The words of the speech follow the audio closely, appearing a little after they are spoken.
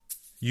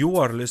You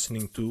are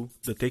listening to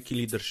the Techie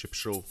Leadership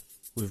Show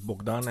with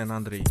Bogdan and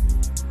Andrei.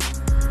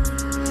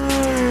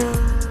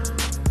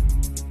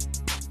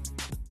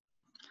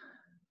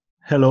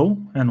 Hello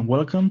and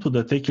welcome to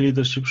the Techie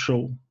Leadership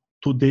Show.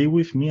 Today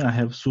with me I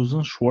have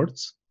Susan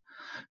Schwartz.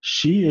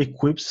 She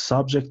equips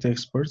subject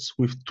experts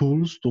with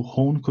tools to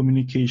hone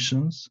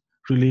communications,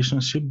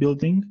 relationship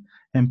building,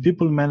 and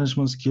people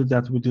management skills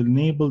that will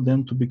enable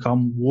them to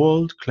become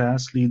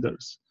world-class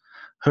leaders.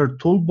 Her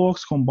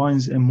toolbox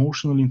combines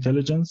emotional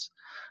intelligence,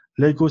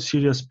 Lego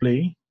serious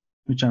play,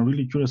 which I'm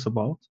really curious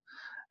about,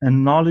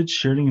 and knowledge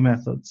sharing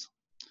methods.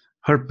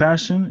 Her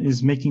passion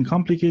is making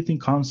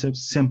complicated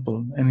concepts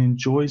simple and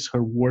enjoys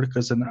her work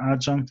as an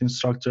adjunct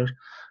instructor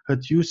at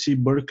UC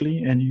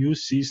Berkeley and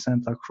UC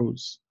Santa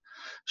Cruz.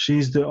 She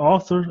is the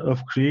author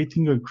of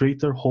Creating a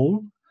Greater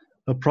Whole,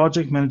 a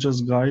project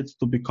manager's guide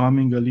to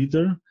becoming a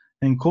leader,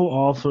 and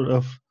co-author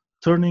of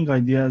Turning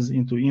Ideas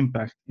into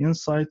Impact,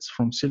 Insights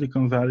from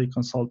Silicon Valley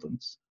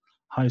Consultants.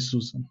 Hi,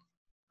 Susan.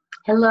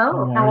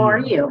 Hello, how are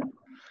you?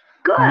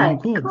 Good, I'm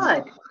good.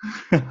 good.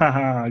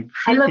 I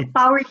look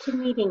forward to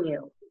meeting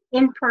you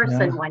in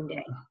person one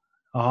day.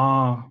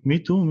 Me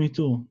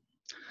too.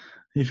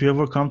 If you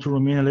ever come to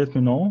Romania, let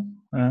me know.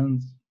 And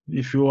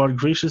if you are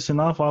gracious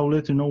enough, I'll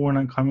let you know when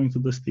I'm coming to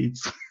the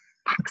States.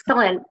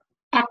 Excellent.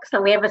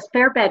 We have a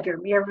spare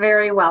bedroom. You're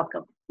very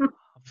welcome.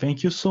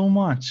 Thank you so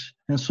much.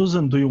 And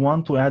Susan, do you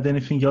want to add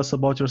anything else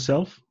about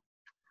yourself?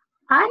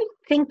 I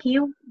think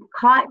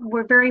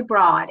we're very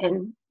broad,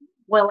 and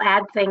we'll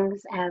add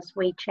things as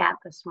we chat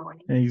this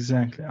morning.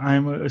 Exactly.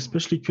 I'm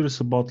especially curious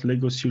about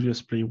Lego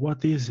Serious Play.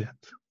 What is it?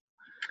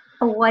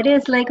 What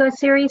is Lego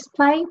Serious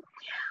Play?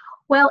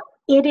 Well,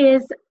 it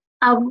is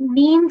a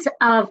means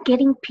of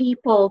getting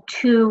people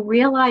to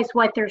realize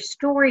what their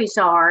stories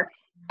are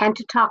and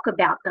to talk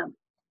about them.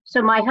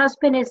 So my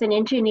husband is an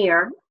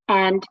engineer,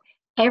 and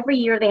every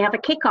year they have a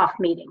kickoff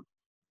meeting,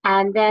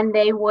 and then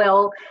they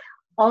will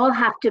all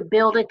have to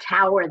build a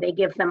tower. They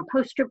give them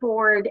poster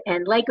board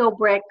and Lego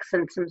bricks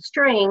and some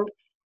string,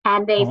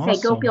 and they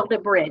say, go build a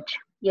bridge,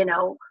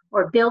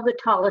 or build the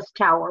tallest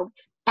tower.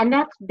 And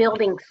that's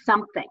building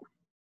something.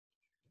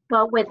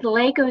 But with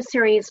Lego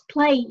Serious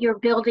Play, you're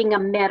building a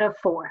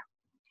metaphor.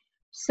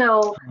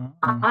 So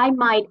I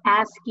might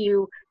ask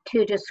you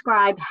to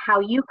describe how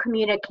you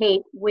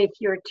communicate with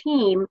your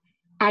team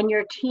and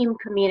your team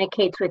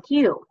communicates with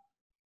you.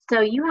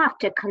 So you have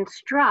to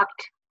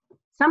construct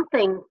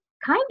something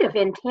kind of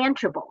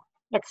intangible.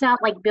 It's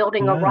not like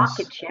building a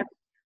rocket ship,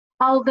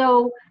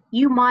 although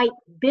you might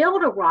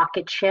build a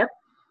rocket ship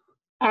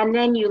and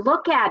then you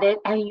look at it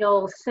and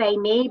you'll say,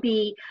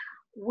 maybe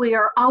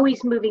we're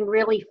always moving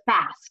really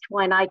fast.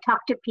 When I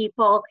talk to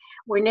people,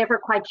 we're never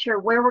quite sure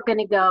where we're going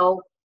to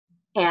go,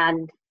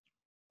 and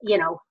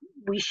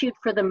we shoot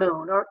for the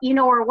moon,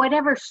 or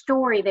whatever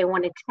story they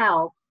want to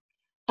tell.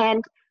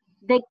 And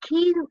the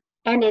key,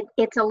 and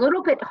it's a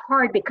little bit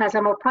hard because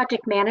I'm a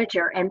project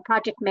manager, and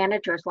project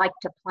managers like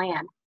to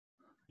plan.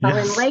 But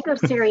in Lego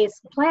Serious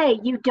Play,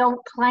 you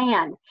don't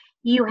plan.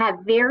 You have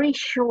very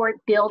short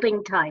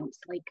building times,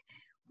 like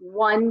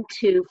 1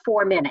 to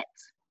 4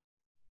 minutes.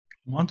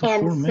 1 to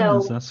 4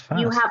 minutes, that's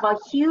fast. You have a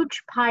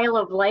huge pile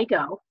of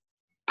Lego,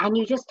 and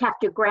you just have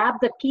to grab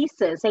the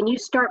pieces and you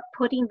start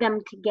putting them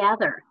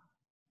together.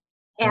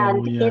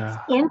 And it's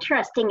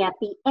interesting at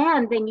the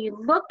end, then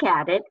you look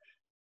at it,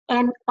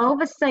 and all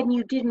of a sudden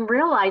you didn't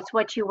realize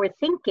what you were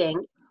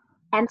thinking,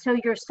 and so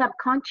your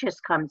subconscious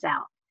comes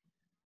out.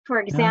 For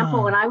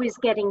example, when I was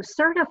getting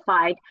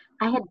certified,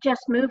 I had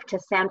just moved to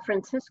San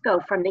Francisco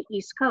from the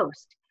East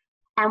Coast.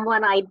 And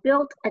when I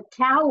built a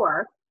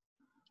tower,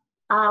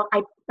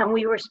 and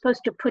we were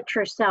supposed to put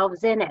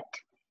yourselves in it.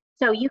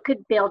 So you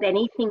could build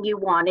anything you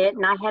wanted,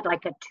 and I had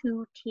like a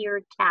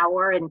 2-tiered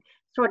tower, and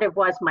sort of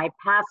was my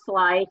past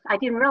life. I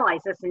didn't realize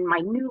this in my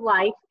new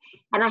life.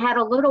 And I had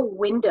a little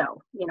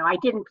window, I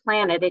didn't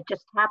plan it, it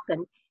just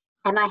happened.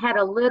 And I had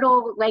a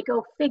little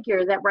Lego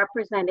figure that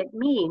represented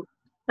me.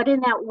 But in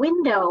that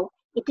window,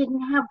 it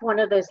didn't have one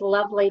of those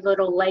lovely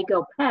little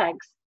Lego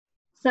pegs.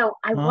 So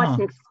I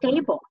wasn't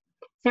stable.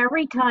 So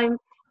every time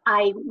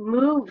I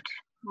moved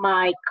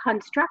my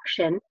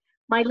construction,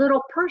 my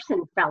little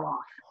person fell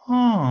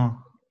off.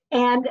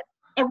 And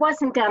it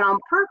wasn't done on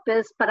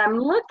purpose, but I'm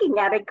looking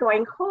at it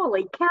going,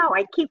 holy cow,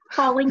 I keep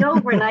falling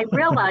over. And I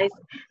realized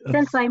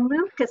since I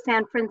moved to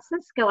San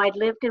Francisco, I'd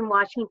lived in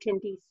Washington,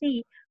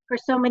 D.C. for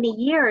so many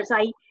years.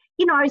 I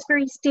was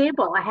very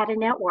stable. I had a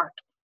network.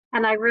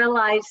 And I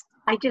realized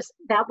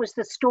that was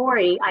the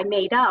story I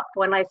made up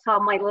when I saw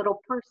my little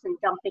person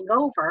dumping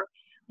over.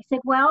 I said,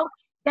 well,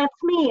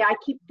 that's me. I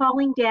keep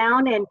falling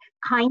down, and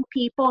kind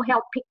people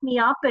help pick me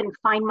up and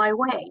find my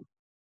way.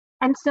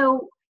 And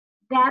so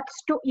that's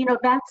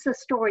the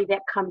story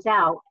that comes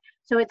out.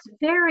 So it's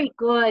very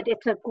good.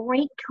 It's a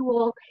great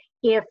tool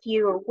if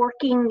you're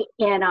working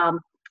in a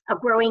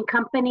growing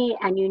company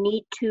and you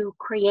need to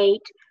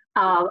create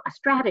a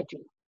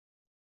strategy.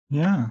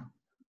 Yeah.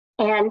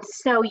 And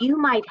so you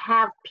might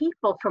have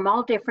people from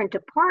all different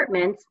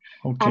departments,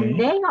 and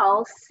they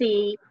all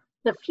see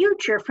the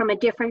future from a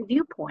different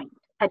viewpoint,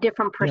 a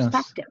different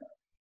perspective.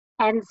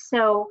 And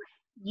so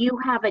you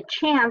have a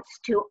chance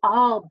to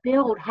all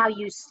build how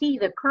you see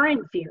the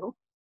current view.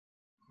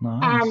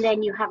 Nice. And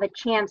then you have a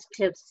chance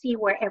to see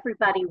where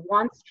everybody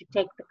wants to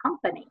take the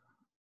company.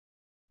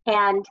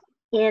 And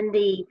in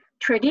the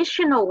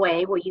traditional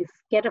way, where you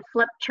get a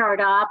flip chart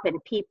up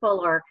and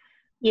people are,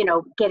 you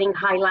know, getting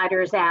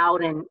highlighters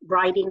out and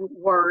writing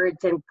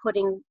words and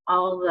putting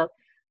all the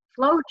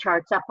flow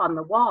charts up on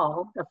the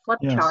wall, the flip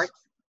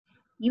charts,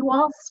 you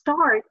all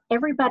start,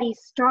 everybody's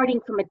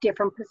starting from a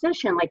different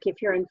position. Like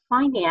if you're in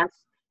finance,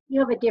 you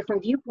have a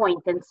different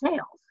viewpoint than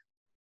sales.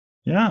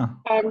 Yeah.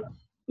 And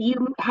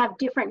you have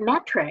different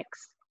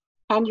metrics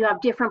and you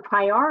have different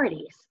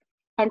priorities.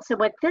 And so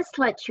what this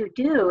lets you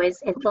do is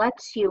it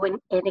lets you, and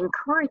it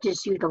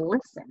encourages you to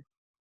listen,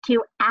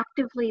 to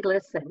actively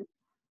listen,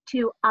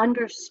 to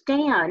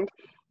understand.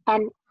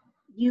 And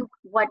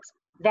what's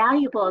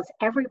valuable is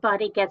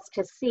everybody gets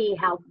to see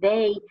how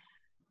they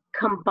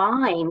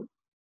combine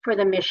for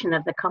the mission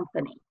of the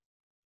company.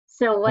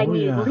 So when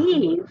you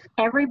leave,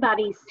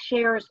 everybody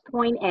shares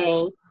point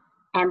A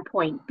and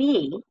point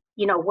B,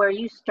 you know, where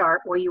you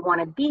start, where you want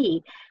to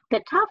be.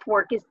 The tough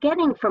work is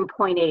getting from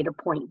point A to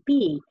point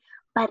B,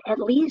 but at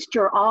least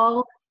you're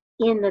all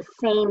in the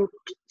same,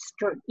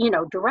 you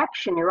know,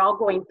 direction. You're all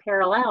going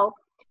parallel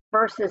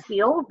versus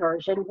the old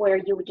version where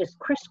you would just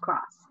crisscross.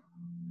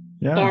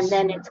 Yes. And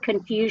then it's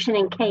confusion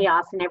and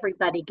chaos and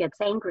everybody gets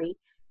angry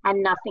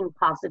and nothing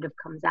positive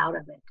comes out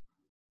of it.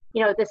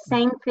 You know, the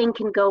same thing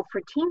can go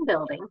for team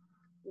building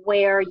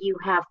where you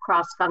have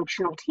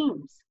cross-functional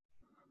teams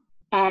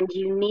and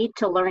you need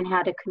to learn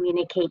how to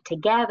communicate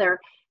together,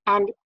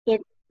 and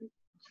it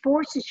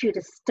forces you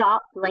to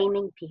stop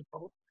blaming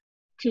people,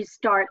 to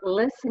start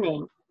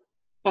listening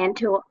and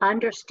to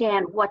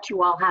understand what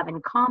you all have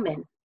in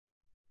common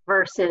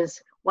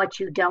versus what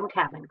you don't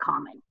have in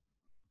common.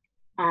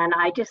 And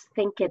I just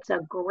think it's a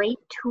great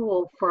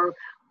tool for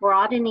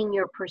broadening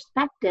your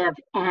perspective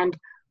and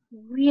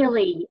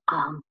really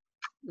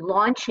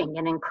launching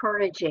and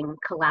encouraging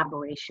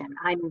collaboration.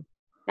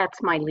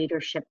 That's my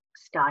leadership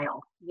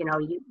style. You know,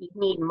 you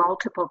need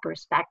multiple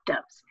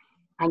perspectives,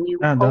 and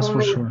that's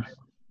for sure.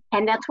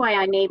 And that's why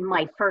I named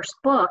my first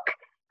book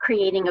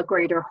Creating a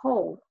Greater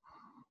Whole,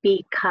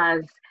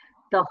 because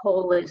the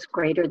whole is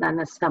greater than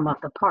the sum of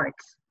the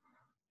parts.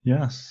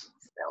 Yes.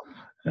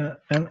 So.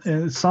 And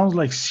it sounds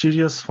like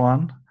serious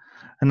fun.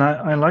 And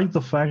I like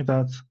the fact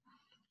that,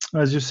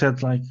 as you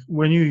said, like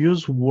when you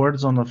use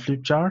words on a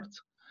flip chart,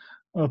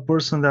 a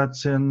person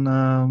that's in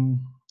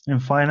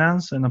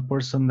finance and a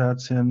person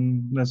that's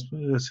in, let's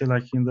say,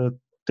 like in the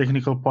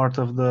technical part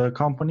of the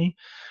company,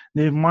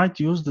 they might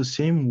use the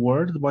same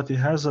word, but it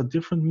has a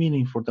different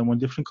meaning for them, a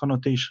different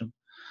connotation.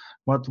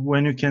 But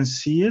when you can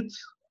see it,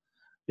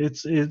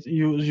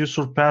 you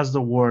surpass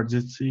the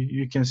words.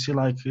 You can see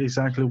like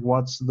exactly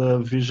what's the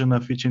vision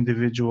of each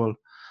individual,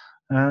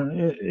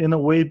 and in a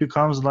way it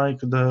becomes like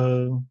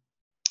the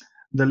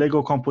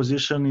Lego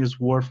composition is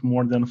worth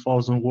more than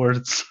 1,000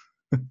 words.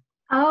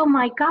 Oh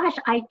my gosh,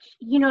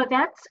 you know,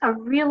 that's a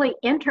really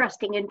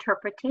interesting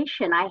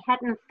interpretation. I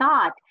hadn't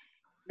thought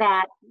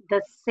that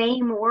the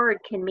same word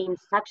can mean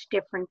such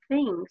different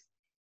things.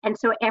 And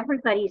so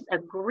everybody's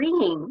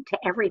agreeing to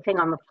everything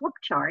on the flip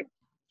chart,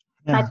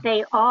 but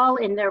they all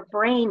in their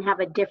brain have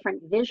a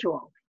different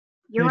visual.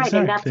 You're right,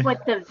 and that's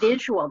the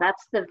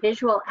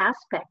visual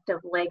aspect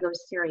of Lego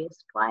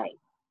Serious Play.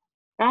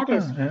 That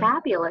is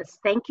fabulous.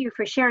 Thank you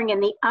for sharing.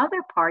 And the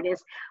other part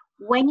is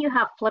when you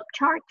have flip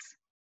charts,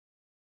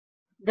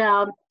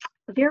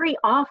 very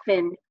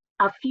often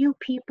a few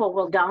people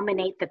will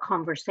dominate the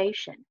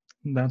conversation.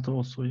 That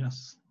also,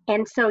 yes.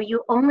 And so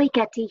you only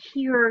get to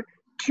hear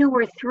 2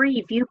 or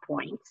 3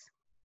 viewpoints.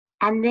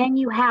 And then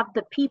you have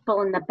the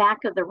people in the back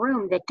of the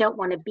room that don't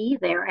want to be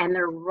there and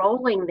they're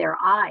rolling their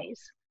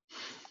eyes.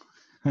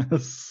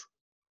 Yes.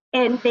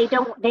 And they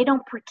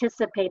don't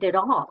participate at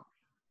all.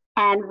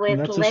 And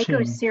with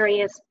Lego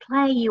Serious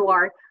Play, you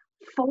are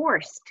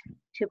forced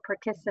to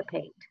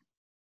participate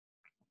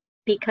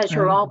because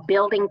you're all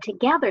building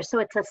together. So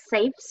it's a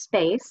safe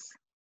space.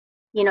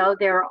 You know,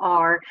 there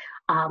are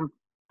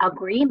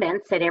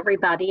agreements that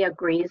everybody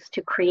agrees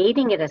to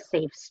creating it a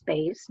safe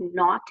space,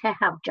 not to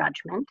have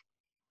judgment.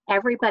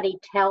 Everybody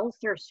tells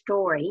their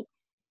story.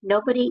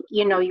 Nobody,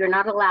 you know, you're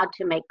not allowed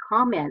to make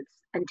comments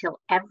until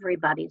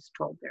everybody's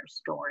told their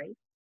story.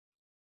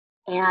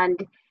 And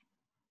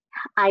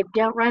I've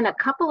run a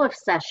couple of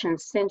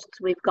sessions since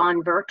we've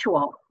gone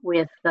virtual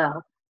with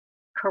the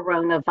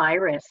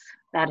coronavirus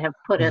that have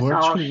put us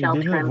all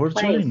shelter in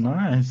place.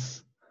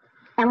 Nice.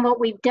 And what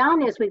we've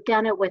done is we've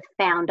done it with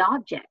found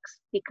objects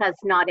because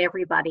not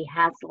everybody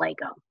has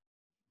Lego.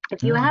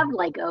 If you have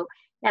Lego,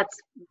 that's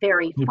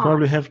very fun. You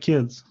probably have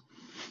kids.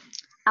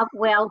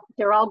 Well,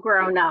 they're all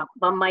grown up.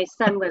 But my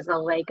son was a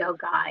Lego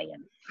guy,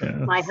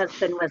 and my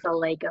husband was a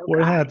Lego guy.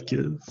 We had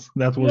kids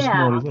that were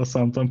small at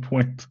some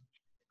point.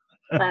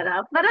 But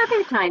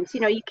other times,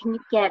 you know, you can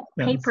get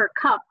paper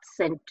cups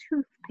and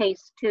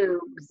toothpaste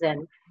tubes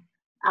and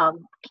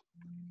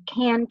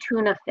canned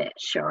tuna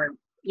fish or,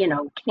 you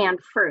know, canned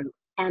fruit,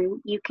 and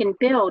you can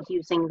build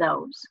using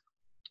those.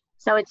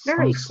 So it's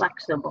very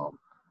flexible.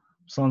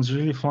 Sounds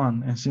really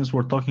fun. And since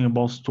we're talking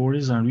about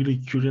stories, I'm really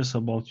curious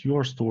about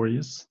your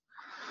stories.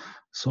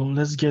 So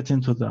let's get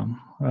into them.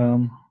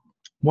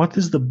 What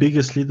is the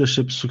biggest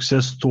leadership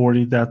success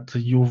story that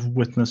you've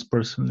witnessed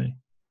personally?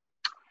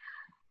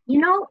 You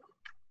know,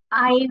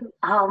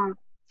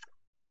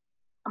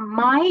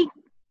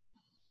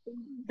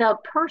 the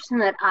person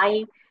that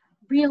I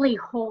really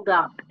hold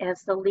up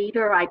as the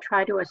leader I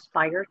try to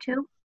aspire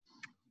to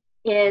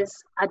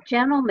is a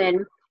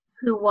gentleman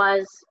who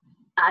was,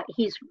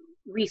 he's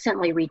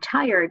recently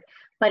retired,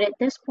 but at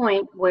this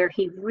point where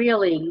he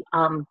really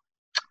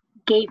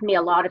gave me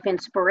a lot of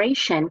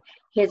inspiration,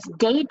 his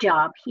day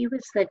job, he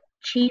was the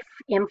chief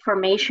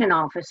information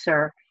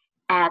officer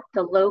at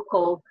the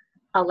local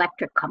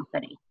electric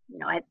company,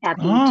 at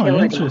the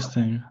utility.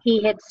 Interesting.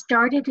 He had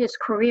started his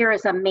career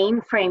as a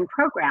mainframe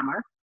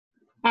programmer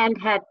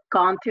and had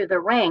gone through the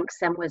ranks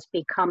and was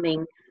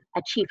becoming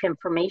a chief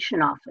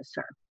information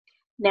officer.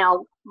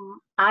 Now,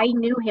 I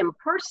knew him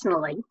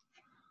personally,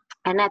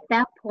 and at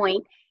that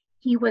point,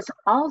 he was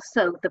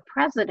also the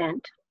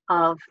president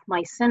of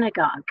my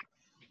synagogue.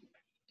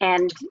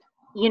 And,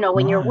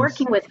 when you're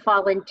working with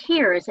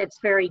volunteers, it's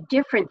very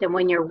different than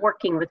when you're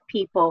working with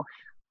people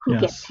who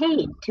get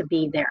paid to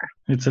be there.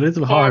 It's a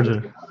little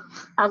harder.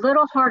 A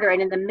little harder.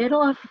 And in the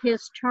middle of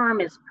his term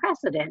as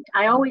president,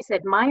 I always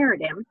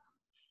admired him.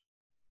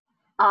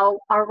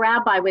 Our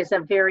rabbi was a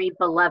very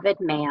beloved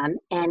man,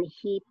 and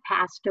he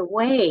passed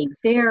away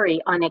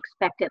very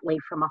unexpectedly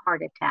from a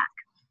heart attack.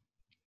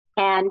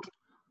 And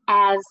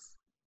as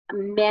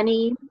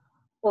many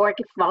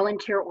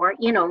volunteer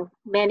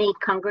many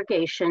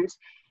congregations,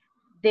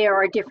 there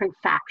are different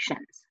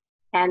factions.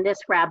 And this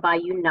rabbi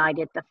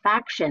united the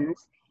factions.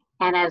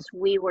 And as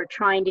we were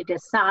trying to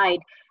decide,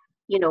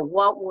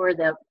 what were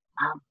the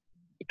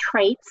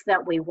traits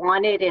that we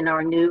wanted in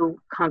our new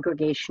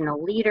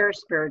congregational leader,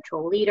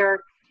 spiritual leader,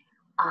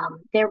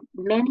 there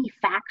were many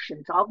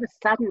factions. All of a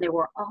sudden, there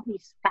were all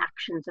these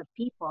factions of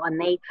people, and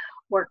they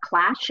were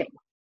clashing.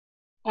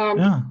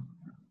 And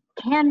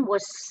Ken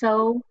was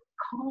so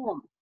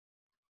calm.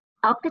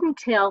 Up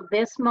until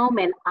this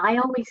moment, I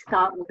always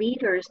thought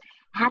leaders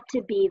had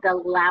to be the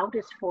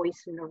loudest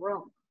voice in the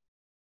room.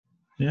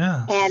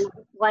 Yeah. And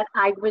what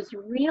I was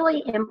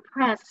really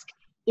impressed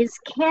is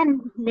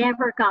Ken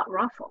never got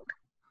ruffled.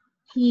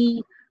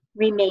 He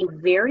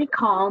remained very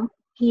calm.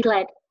 He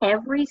let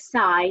every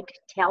side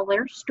tell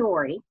their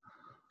story,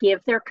 give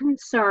their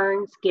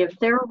concerns, give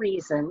their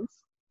reasons.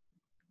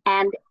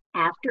 And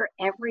after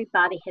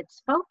everybody had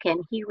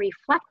spoken, he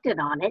reflected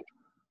on it,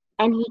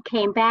 and he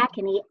came back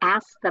and he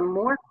asked them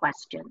more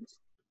questions.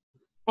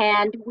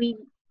 And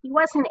he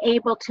wasn't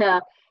able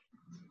to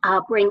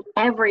bring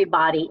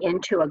everybody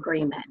into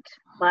agreement,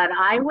 but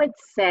I would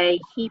say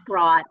he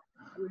brought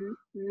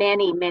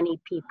many, many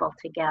people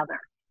together,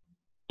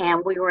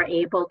 and we were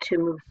able to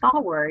move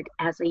forward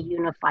as a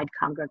unified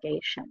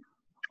congregation.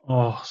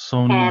 Oh,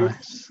 so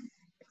nice.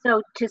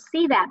 So to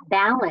see that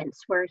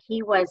balance where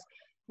he was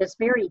this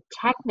very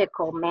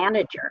technical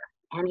manager,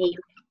 and he,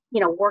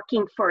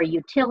 working for a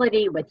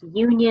utility with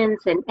unions,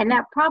 and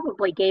that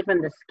probably gave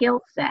him the skill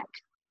set.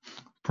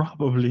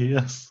 Probably,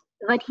 yes.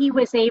 But he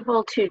was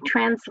able to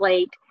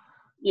translate,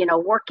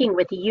 working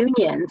with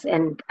unions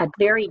and a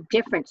very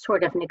different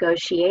sort of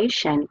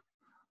negotiation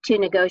to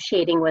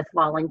negotiating with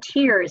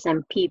volunteers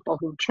and people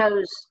who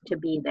chose to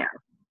be there.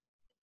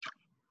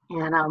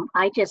 And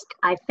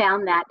I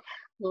found that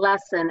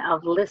lesson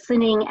of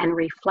listening and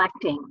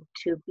reflecting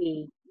to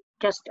be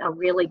just a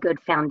really good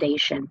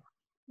foundation.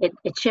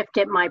 It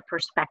shifted my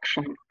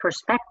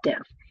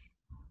perspective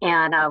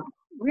and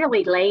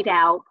really laid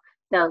out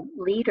the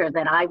leader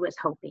that I was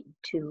hoping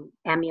to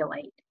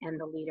emulate and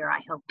the leader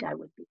I hoped I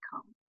would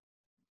become.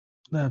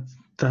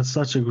 That's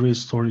such a great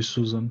story,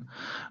 Susan,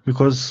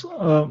 because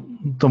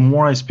the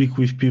more I speak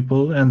with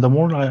people and the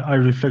more I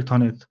reflect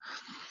on it,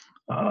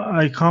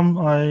 I'm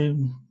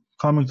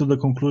coming to the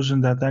conclusion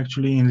that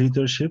actually in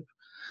leadership,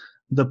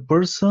 the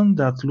person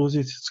that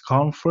loses its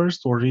calm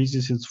first or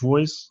raises its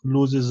voice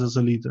loses as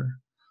a leader.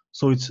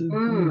 So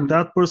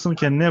that person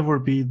can never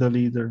be the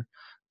leader,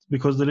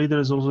 because the leader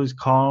is always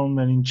calm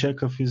and in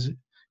check of his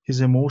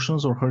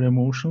emotions or her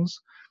emotions,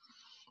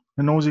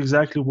 and knows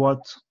exactly what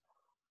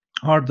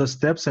are the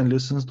steps and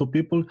listens to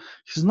people.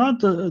 He's not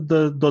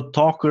the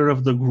talker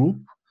of the group,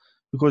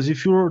 because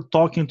if you're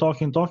talking,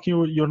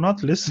 you're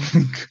not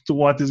listening to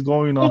what is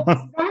going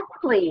on.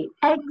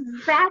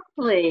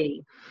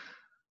 Exactly.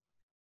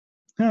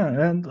 Yeah,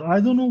 and I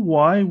don't know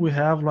why we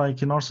have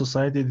in our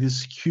society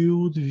this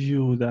skewed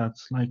view that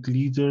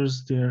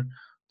leaders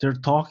they're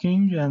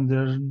talking and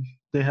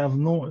they have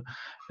no,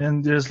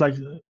 and there's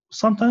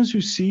sometimes you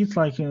see it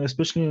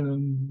especially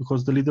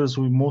because the leaders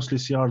we mostly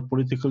see are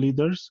political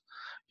leaders.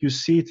 You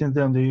see it in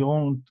them. They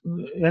don't,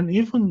 and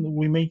even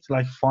we make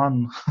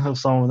fun of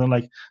some of them.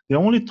 They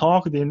only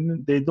talk.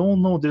 They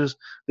don't know this.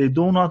 They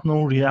do not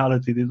know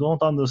reality. They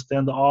don't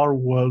understand our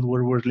world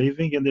where we're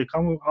living, and they're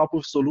coming up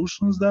with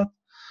solutions that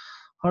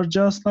are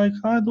just I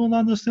don't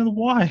understand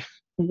why.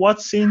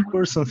 What sane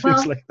person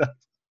thinks like that?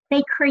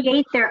 they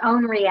create their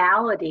own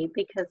reality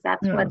because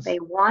that's what Yes, they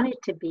want it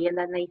to be, and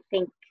then they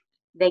think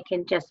they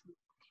can just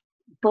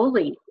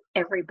bully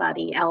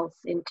everybody else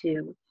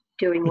into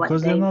doing what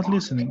because they're they not want.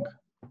 listening.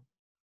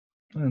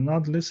 And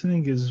not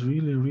listening is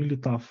really, really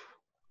tough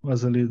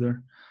as a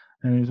leader,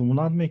 and it will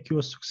not make you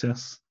a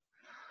success.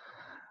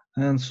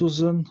 And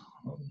Susan,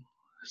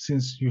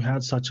 since you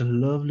had such a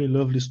lovely,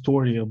 lovely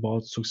story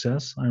about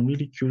success, I'm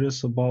really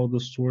curious about the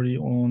story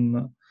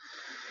on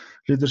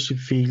leadership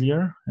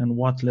failure and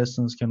what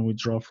lessons can we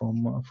draw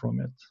from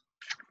it.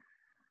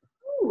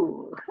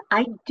 Ooh,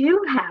 I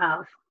do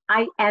have.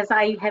 As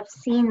I have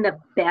seen the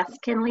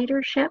best in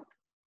leadership,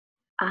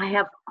 I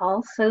have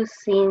also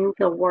seen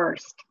the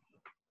worst.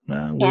 We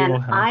And all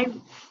have. I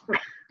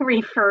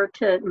refer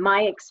to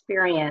my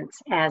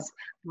experience as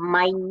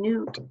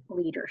minute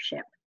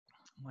leadership.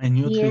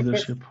 Minute He is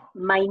leadership.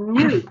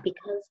 minute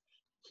because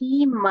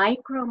he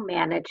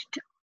micromanaged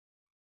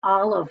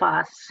all of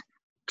us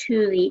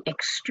to the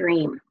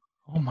extreme.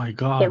 Oh my It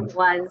God.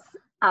 was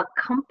a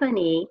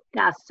company,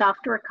 a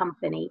software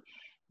company,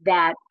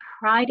 that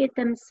prided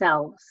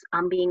themselves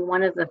on being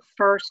one of the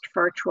first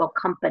virtual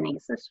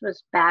companies. This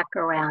was back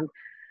around,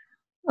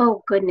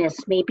 oh goodness,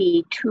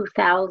 maybe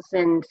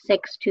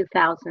 2006,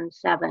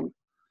 2007.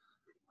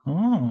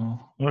 Oh,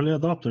 early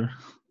adopter.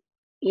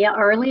 Yeah,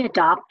 early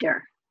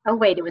adopter. Oh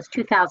wait, it was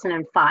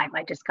 2005.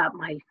 I just got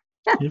my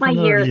Even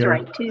years earlier.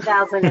 right,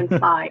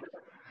 2005.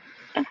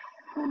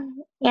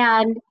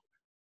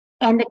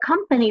 And the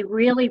company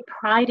really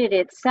prided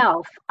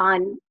itself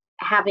on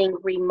having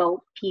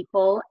remote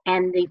people,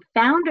 and the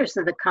founders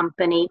of the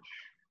company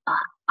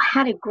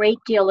had a great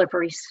deal of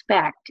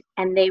respect,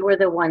 and they were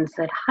the ones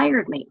that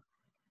hired me.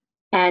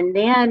 And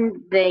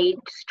then the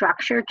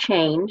structure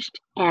changed,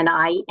 and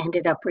I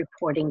ended up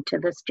reporting to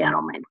this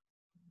gentleman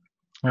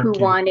who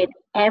Okay. wanted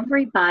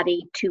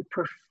everybody to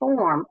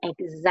perform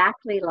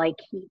exactly like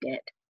he did.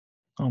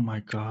 Oh my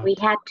God. We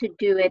had to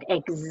do it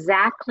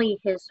exactly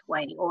his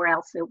way, or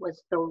else it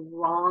was the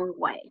wrong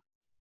way.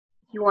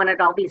 He wanted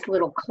all these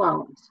little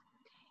clones.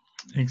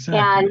 Exactly.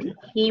 And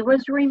he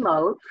was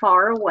remote,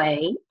 far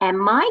away. And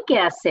my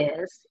guess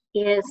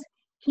is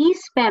he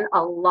spent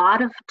a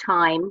lot of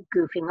time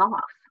goofing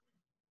off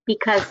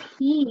because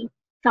he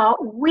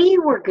thought we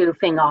were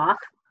goofing off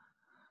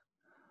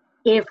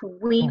if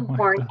we Oh my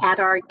weren't God. at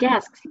our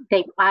desks.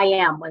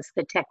 IM was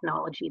the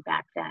technology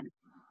back then.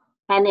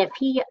 And if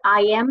he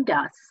IM'd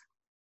us,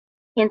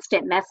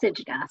 instant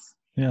messaged us,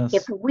 Yes.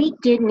 if we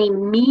didn't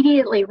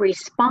immediately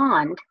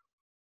respond,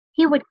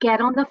 he would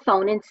get on the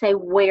phone and say,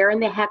 "Where in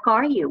the heck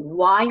are you?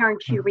 Why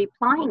aren't you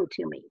replying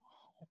to me?"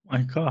 Oh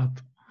my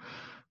God.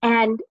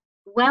 And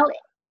well,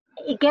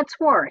 it gets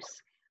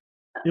worse.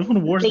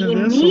 Even worse The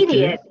than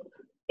this?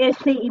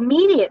 Okay.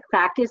 immediate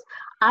fact is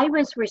I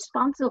was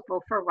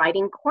responsible for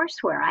writing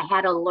courseware. I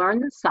had to learn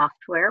the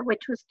software,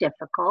 which was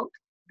difficult,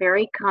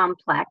 very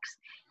complex,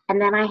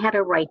 and then I had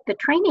to write the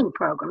training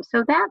program.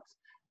 So that's,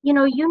 you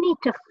need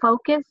to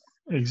focus,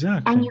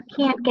 Exactly. and you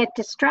can't get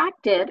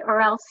distracted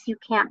or else you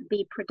can't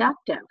be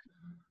productive.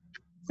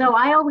 So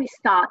I always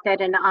thought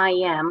that an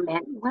IM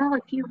meant, well,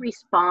 if you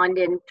respond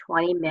in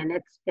 20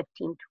 minutes,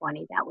 15,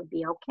 20, that would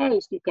be okay.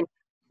 So you can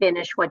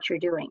finish what you're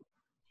doing.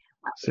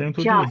 Well, Same to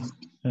me.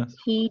 Yes.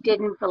 he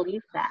didn't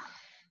believe that.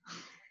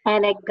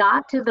 And it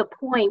got to the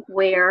point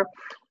where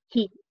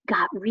he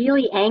got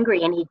really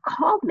angry and he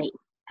called me.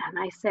 And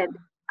I said,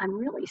 "I'm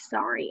really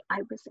sorry.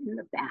 I was in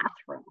the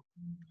bathroom."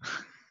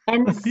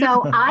 And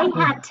so I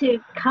had to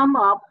come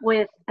up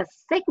with a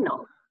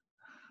signal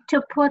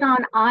to put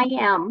on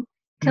IM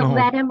to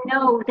let him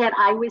know that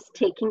I was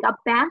taking a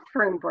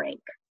bathroom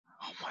break.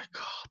 Oh my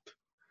God.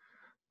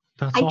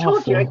 That's I awful.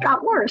 told you it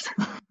got worse.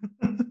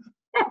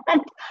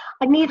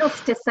 And needless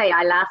to say,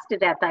 I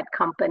lasted at that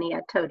company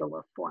a total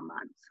of 4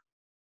 months.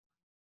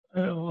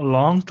 A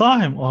long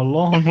time. A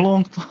long,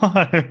 long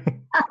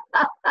time.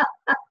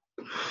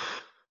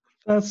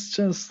 That's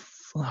just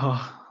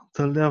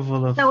the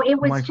level of So it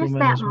was just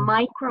that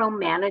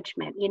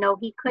micromanagement. micromanagement.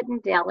 He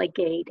couldn't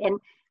delegate, and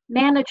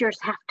managers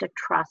have to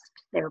trust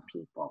their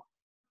people.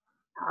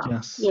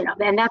 Yes.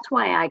 And that's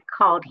why I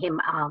called him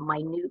a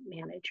minute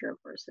manager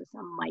versus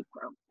a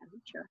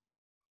micromanager.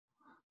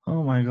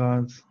 Oh my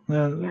God.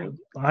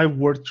 I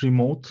worked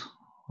remote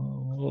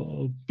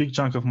a big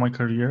chunk of my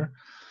career.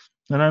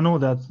 And I know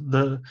that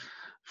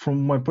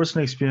from my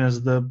personal experience,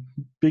 the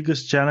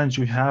biggest challenge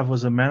you have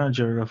as a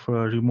manager of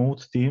a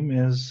remote team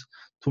is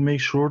to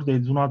make sure they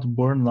do not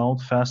burn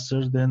out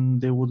faster than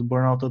they would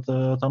burn out at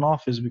an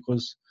office,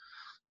 because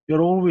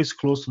you're always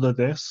close to the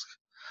desk.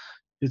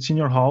 It's in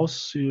your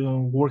house. Your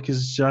work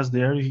is just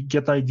there. You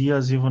get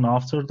ideas even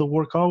after the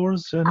work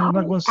hours, and you're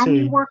not going to and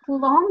you say, work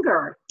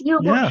longer.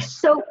 yes.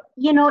 So,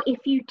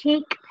 if you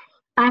take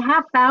a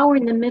half hour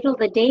in the middle of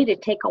the day to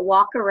take a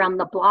walk around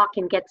the block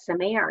and get some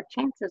air,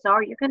 chances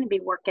are you're going to be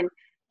working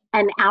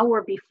an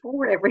hour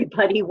before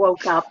everybody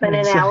woke up and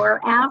an hour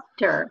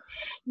after.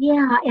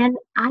 Yeah, and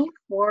I've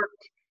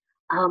worked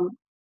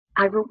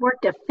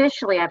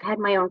officially. I've had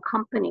my own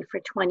company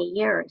for 20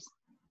 years.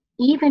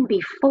 Even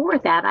before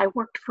that, I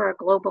worked for a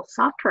global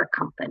software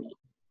company.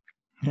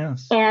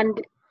 Yes. And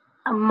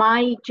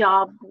my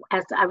job,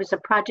 as I was a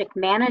product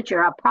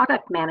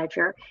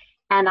manager,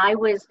 and I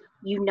was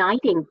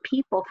uniting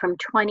people from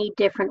 20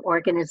 different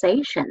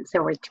organizations.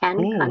 There were 10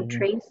 Oh,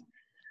 countries,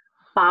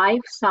 5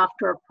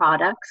 software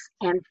products,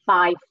 and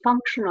 5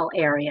 functional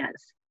areas.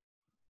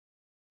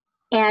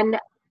 And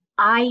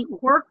I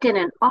worked in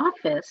an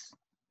office,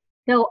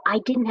 though I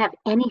didn't have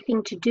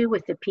anything to do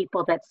with the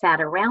people that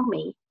sat around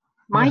me.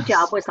 My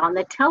job yes. was on the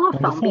On the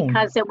telephone phone.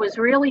 because it was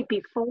really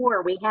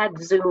before we had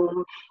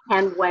Zoom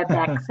and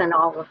WebEx and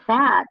all of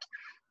that.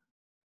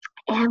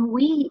 And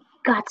we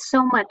got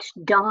so much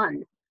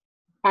done.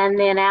 And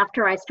then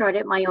after I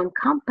started my own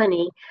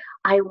company,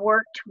 I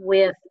worked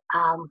with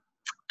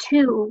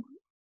 2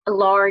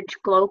 large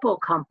global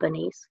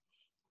companies.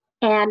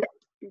 And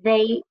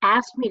they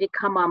asked me to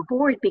come on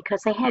board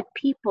because they had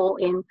people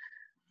in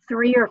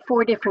 3 or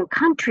 4 different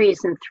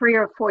countries and 3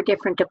 or 4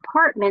 different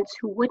departments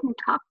who wouldn't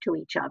talk to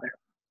each other.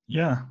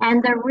 Yeah.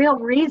 And the real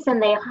reason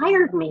they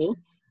hired me,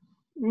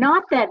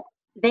 not that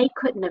they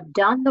couldn't have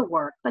done the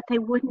work, but they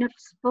wouldn't have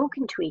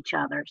spoken to each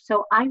other.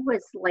 So I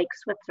was like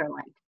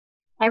Switzerland.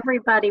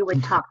 Everybody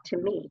would talk to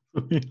me.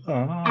 And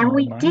Ah,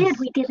 we nice.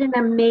 did an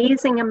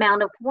amazing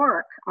amount of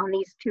work on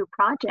these 2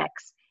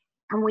 projects,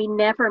 and we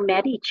never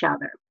met each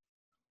other.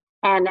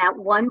 And at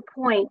one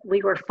point,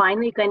 we were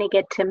finally going to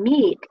get to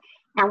meet,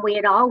 and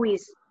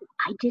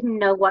I didn't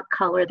know what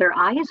color their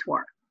eyes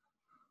were.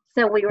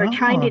 So we were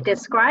trying to Ah.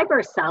 describe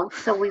ourselves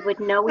so we would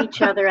know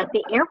each other at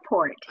the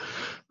airport.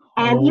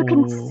 And you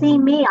can see Oh,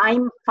 me,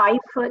 I'm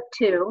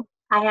 5'2".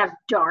 I have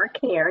dark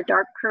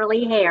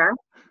curly hair.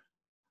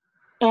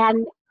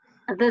 And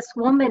this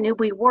woman who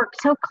we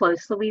worked so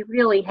closely, we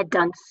really had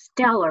done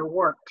stellar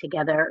work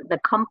together. The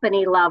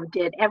company loved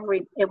it.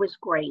 It was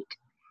great.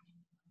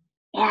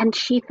 And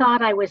she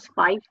thought I was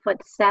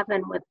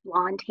 5'7" with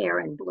blonde hair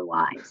and blue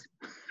eyes.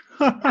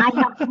 I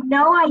have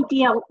no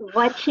idea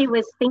what she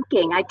was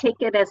thinking. I take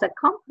it as a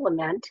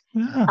compliment,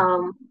 yeah,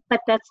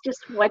 but that's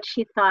just what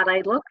she thought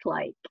I looked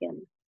like. And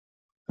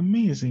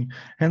amazing.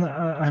 And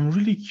I'm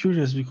really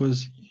curious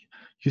because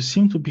you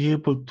seem to be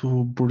able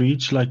to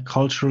bridge like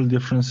cultural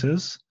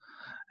differences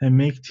and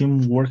make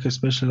team work,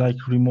 especially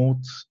like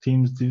remote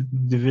teams,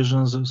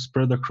 divisions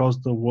spread across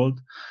the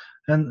world.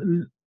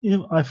 And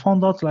I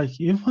found out like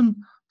even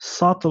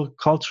subtle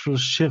cultural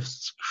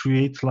shifts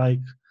create like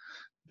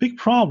big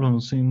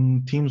problems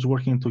in teams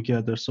working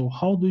together. So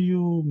how do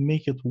you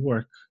make it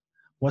work?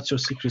 What's your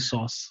secret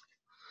sauce?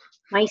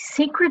 my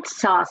secret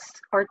sauce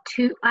are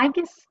 2, I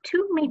guess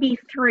 2, maybe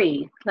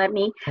 3.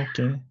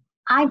 Okay.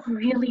 I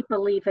really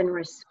believe in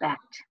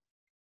respect.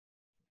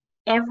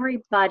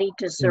 Everybody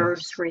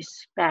deserves Yes.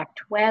 respect,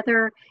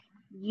 whether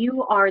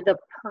you are the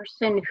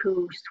person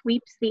who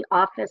sweeps the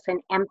office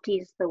and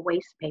empties the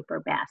waste paper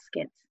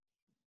baskets.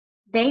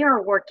 They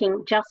are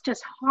working just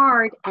as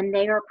hard and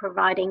they are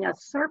providing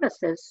us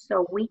services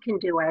so we can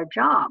do our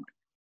job.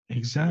 What would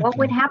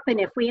Exactly. happen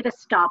if we had to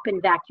stop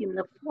and vacuum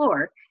the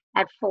floor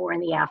at 4 in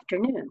the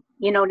afternoon?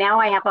 Now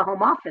I have a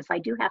home office. I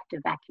do have to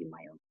vacuum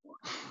my own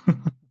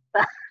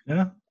floor.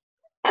 Yeah.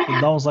 The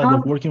downside of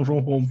um, working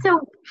from home. so,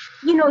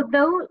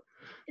 though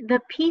the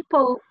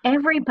people,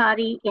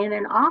 everybody in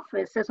an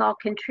office is all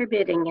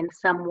contributing in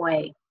some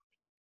way.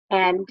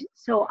 And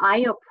so I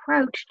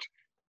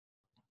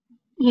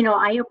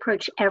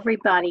approach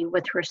everybody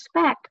with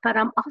respect, but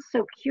I'm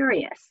also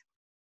curious.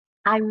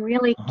 I'm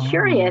really Ah,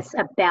 curious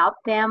about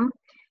them,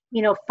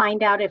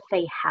 find out if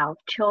they have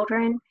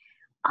children,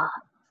 uh,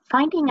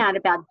 finding out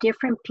about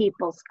different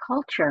people's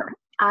culture.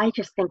 I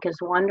just think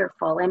is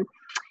wonderful. And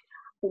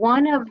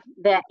one of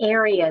the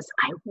areas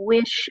I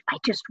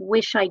just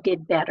wish I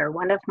did better.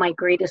 One of my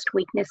greatest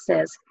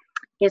weaknesses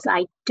is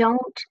I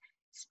don't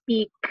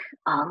speak,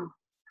 um,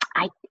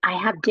 I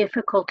have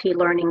difficulty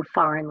learning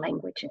foreign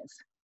languages.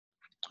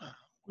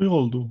 we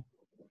all do.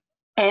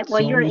 And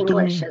well, So your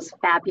English is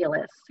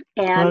fabulous.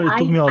 And it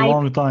took me a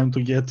long time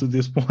to get to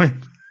this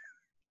point.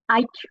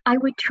 I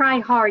would try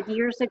hard.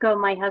 Years ago,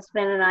 my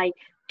husband and I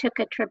took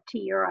a trip to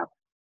Europe,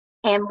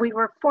 and we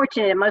were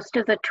fortunate. In most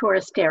of the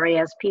tourist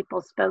areas, people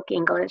spoke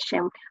English,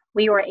 and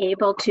we were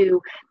able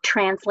to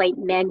translate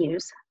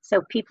menus.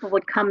 So people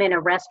would come in a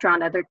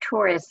restaurant, other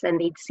tourists, and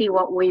they'd see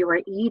what we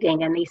were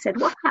eating, and they said,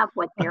 "We'll have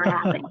what they're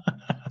having."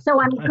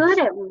 So I'm good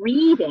Nice. at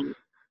reading,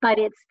 but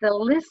it's the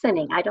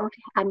listening.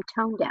 I'm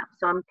tone deaf,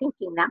 so I'm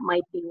thinking that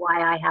might be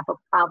why I have a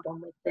problem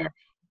with the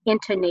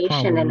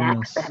intonation and Probably,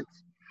 yes.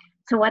 accents.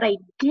 So what I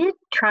did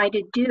try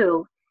to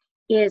do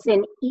is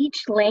in each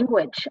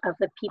language of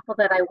the people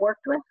that I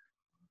worked with,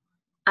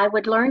 I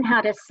would learn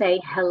how to say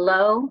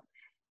hello,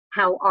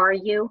 how are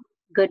you,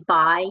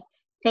 goodbye,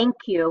 thank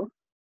you,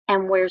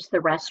 and where's the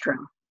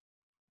restroom.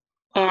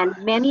 And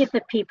many of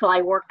the people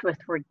I worked with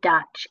were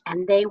Dutch,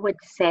 and they would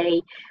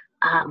say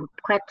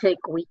prettig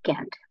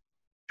weekend,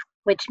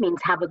 which means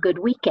have a good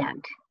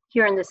weekend.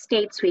 Here in the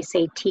States, we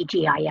say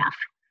TGIF.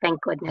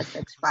 Thank goodness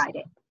it's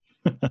Friday.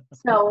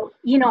 So,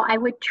 I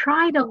would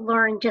try to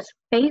learn just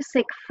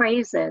basic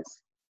phrases.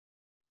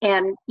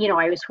 And,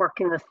 I was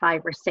working with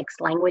 5 or 6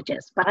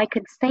 languages, but I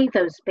could say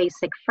those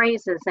basic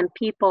phrases and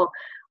people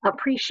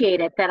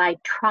appreciate it that I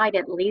tried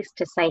at least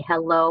to say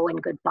hello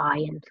and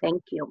goodbye and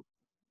thank you.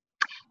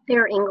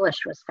 Their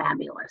English was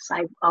fabulous.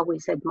 I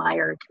always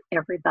admired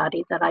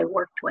everybody that I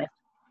worked with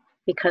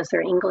because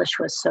their English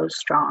was so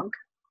strong.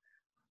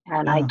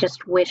 And I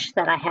just wish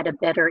that I had a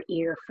better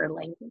ear for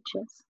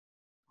languages.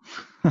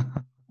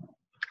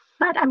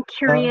 But I'm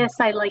curious.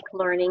 I like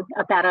learning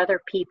about other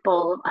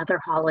people, other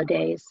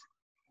holidays.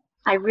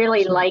 I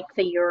really like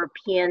the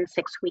European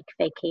 6-week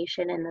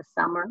vacation in the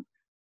summer.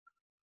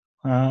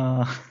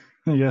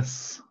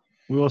 Yes,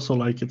 we also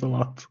like it a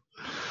lot.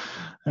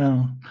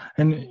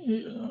 And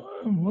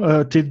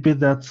a tidbit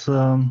that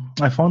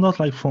I found out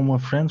like from a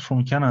friend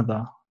from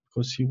Canada,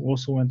 because he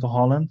also went to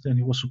Holland and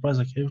he was surprised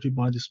like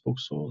everybody spoke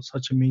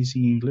such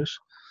amazing English.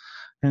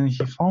 And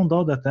he found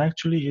out that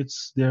actually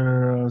it's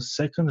their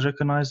second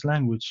recognized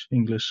language,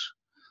 English,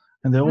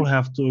 and they all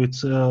have to.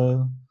 It's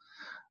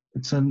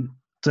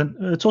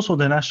also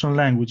the national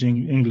language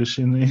in English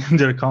in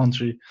their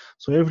country.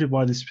 So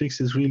everybody speaks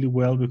it really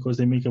well because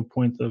they make a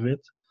point of it,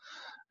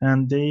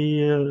 and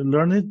they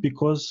learn it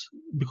because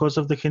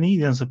of the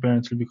Canadians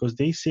apparently, because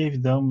they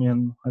saved them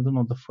in, I don't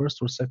know, the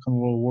First or Second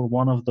World War,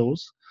 one of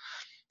those.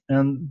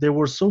 And they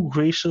were so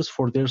gracious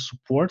for their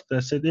support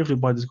that said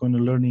everybody's going to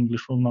learn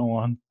English from now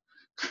on.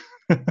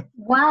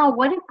 Wow,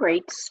 what a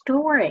great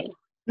story.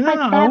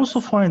 Yeah, I also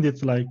find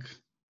it like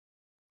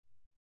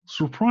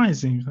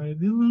surprising. I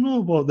didn't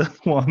know about that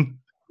one.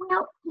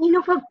 Well,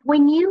 but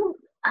when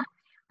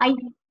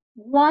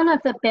one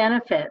of the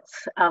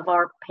benefits of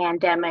our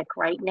pandemic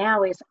right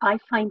now is I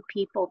find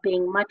people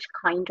being much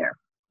kinder.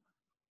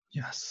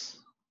 Yes,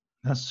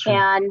 that's true.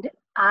 And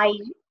I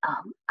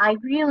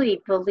really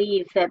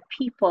believe that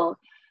people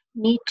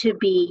need to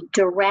be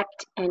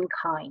direct and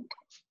kind.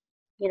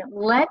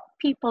 Let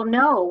people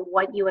know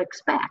what you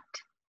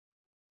expect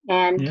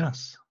and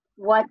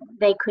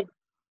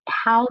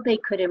how they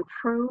could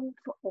improve,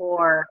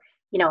 or,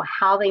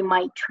 how they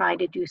might try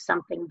to do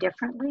something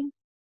differently,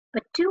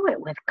 but do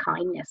it with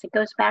kindness. It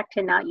goes back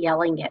to not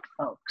yelling at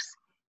folks.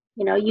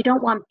 You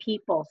don't want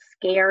people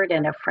scared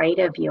and afraid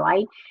of you.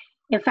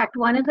 In fact,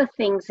 one of the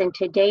things in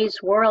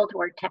today's world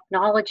where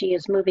technology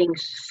is moving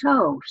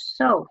so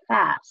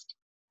fast,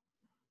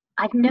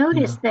 I've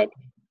noticed that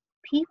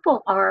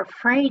people are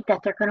afraid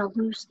that they're going to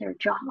lose their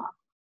job.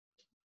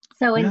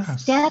 So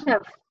instead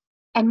of,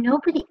 and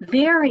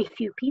very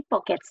few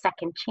people get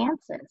second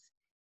chances.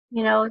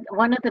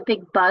 One of the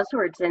big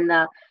buzzwords in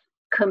the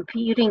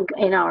computing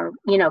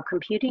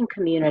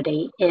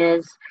community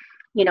is,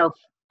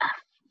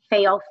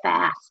 fail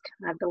fast.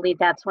 I believe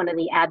that's one of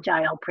the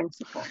agile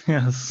principles.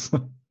 Yes.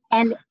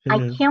 And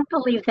I can't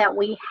believe that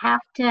we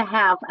have to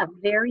have a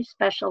very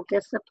special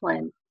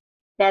discipline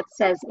that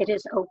says it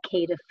is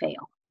okay to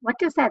fail. What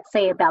does that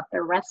say about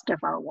the rest of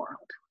our world?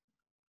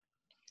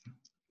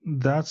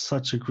 That's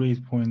such a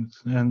great point.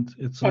 And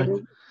it's like,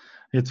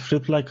 it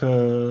flipped like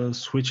a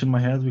switch in my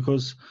head,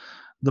 because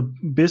the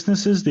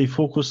businesses, they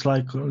focus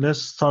like,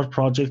 let's start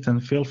project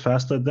and fail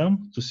fast at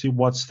them to see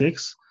what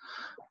sticks.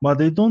 But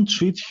they don't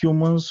treat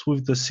humans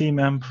with the same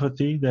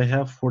empathy they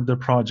have for the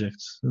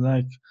projects.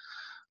 Like,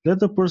 let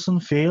the person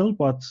fail,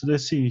 but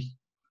let's see,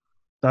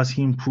 does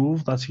he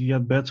improve? Does he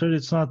get better?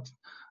 It's not,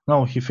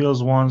 no, he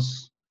fails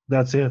once,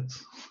 that's it.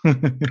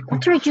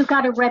 That's right, you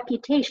got a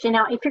reputation.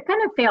 Now, if you're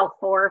going to fail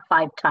 4 or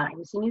 5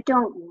 times and you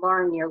don't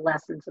learn your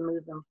lessons and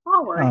move them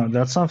forward,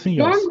 that's something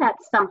else. Then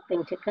that's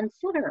something to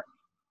consider.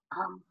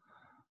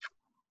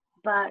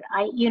 But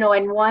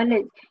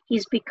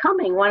he's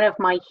becoming one of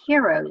my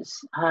heroes,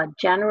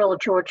 General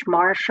George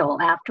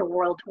Marshall after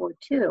World War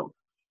II.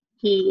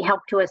 He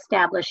helped to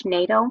establish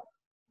NATO,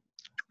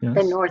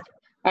 the North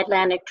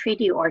Atlantic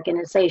Treaty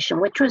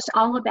Organization, which was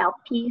all about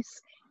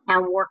peace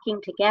and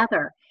working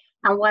together.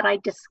 And what I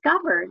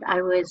discovered,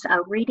 I was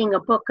reading a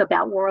book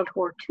about World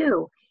War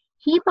II.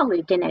 He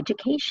believed in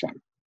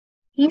education.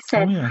 He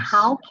said,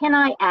 how can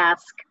I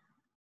ask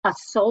a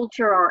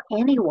soldier or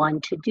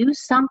anyone to do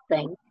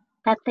something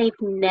that they've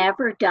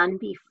never done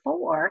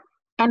before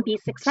and be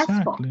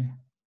successful? Exactly.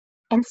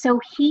 And so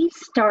he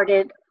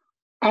started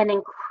an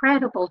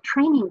incredible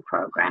training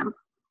program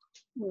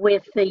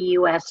with the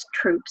U.S.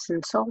 troops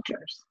and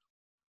soldiers.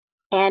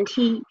 And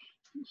he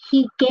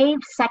gave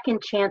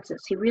second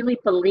chances. He really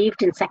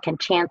believed in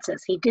second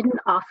chances. He didn't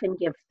often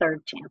give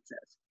third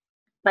chances,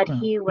 but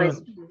he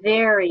was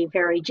very,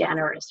 very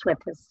generous with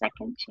his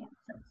second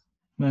chances.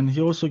 And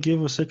he also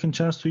gave a second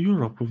chance to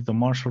Europe with the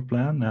Marshall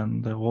Plan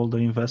and all the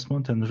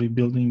investment and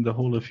rebuilding the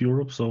whole of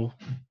Europe. So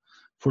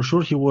for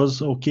sure, he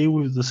was okay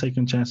with the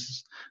second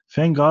chances.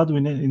 Thank God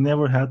we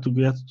never had to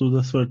get to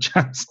the third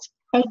chance.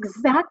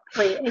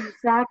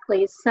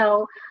 Exactly.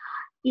 So,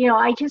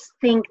 I just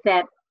think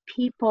that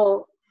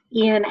people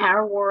in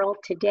our world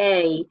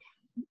today,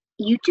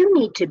 you do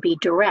need to be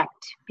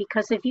direct,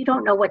 because if you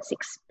don't know what's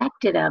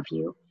expected of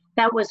you,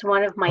 that was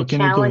one of my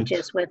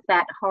challenges with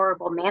that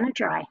horrible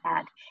manager I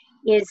had,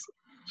 is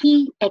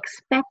he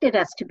expected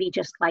us to be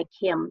just like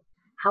him.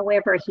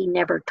 However, he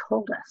never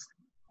told us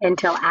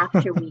until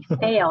after we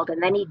failed,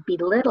 and then he'd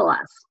belittle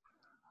us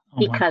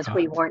because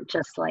we weren't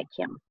just like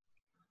him.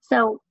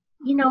 So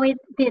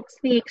it's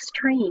the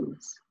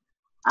extremes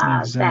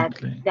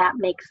Exactly. that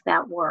makes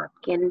that work.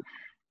 And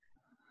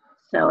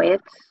so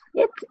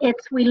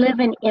we live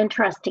in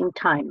interesting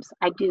times.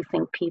 I do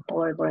think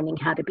people are learning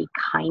how to be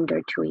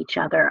kinder to each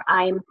other.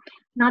 I'm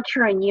not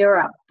sure in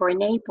Europe,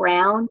 Brene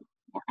Brown,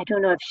 I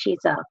don't know if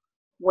she's a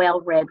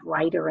well-read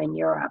writer in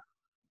Europe.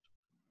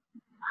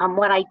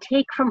 What I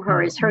take from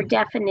her is her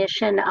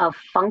definition of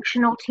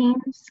functional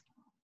teams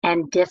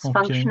and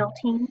dysfunctional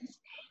teams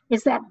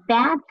is that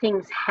bad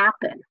things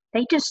happen.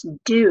 They just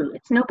do.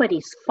 It's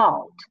nobody's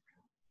fault.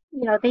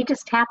 They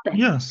just happen.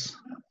 Yes.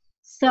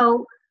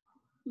 So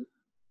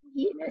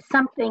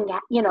something,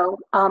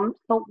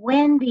 but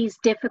when these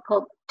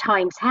difficult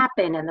times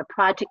happen and the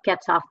project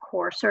gets off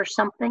course or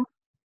something,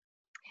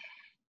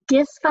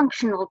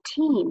 dysfunctional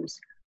teams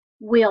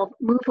will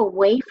move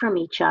away from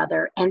each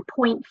other and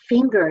point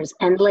fingers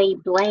and lay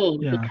blame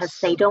because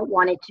they don't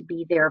want it to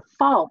be their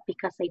fault,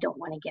 because they don't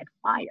want to get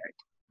fired.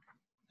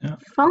 Yeah.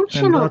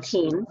 Functional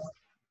teams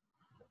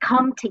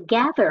come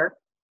together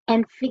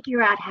and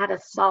figure out how to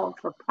solve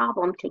a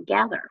problem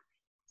together.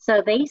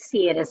 So they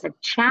see it as a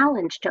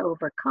challenge to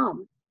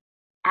overcome,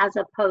 as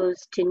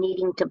opposed to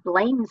needing to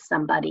blame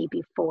somebody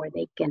before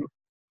they can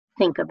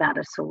think about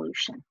a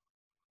solution.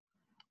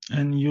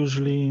 And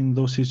usually in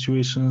those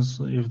situations,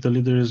 if the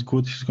leader is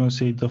good, he's going to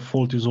say the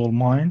fault is all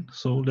mine.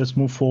 So let's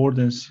move forward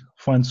and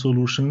find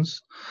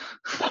solutions.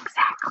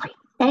 Exactly.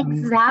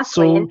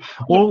 So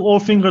all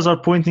fingers are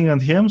pointing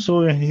at him,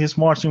 so he's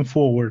marching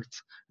forward.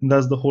 And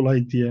that's the whole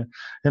idea.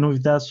 And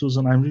with that,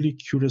 Susan, I'm really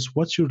curious,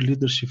 what's your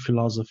leadership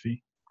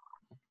philosophy?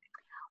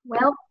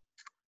 Well,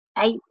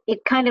 it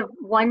kind of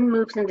one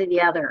moves into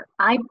the other.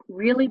 I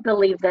really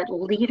believe that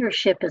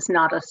leadership is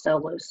not a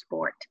solo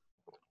sport.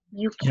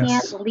 You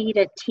can't lead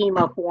a team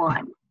of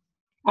one.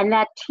 And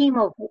that team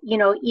of,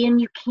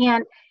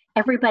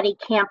 everybody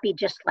can't be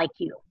just like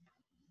you,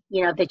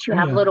 that you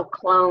have little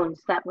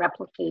clones that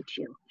replicate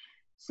you.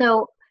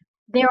 So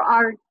there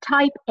are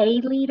type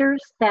A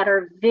leaders that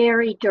are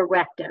very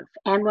directive.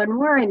 And when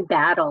we're in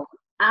battle,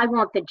 I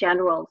want the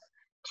generals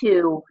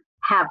to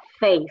have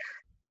faith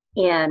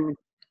in,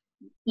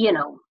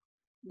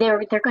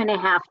 they're going to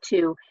have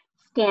to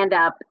stand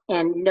up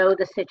and know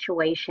the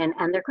situation,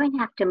 and they're going to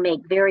have to make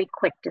very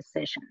quick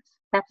decisions.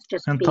 That's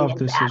just and being tough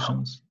in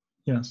decisions.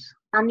 Battle. Yes.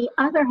 On the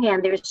other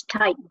hand, there's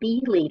type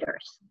B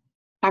leaders,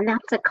 and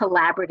that's a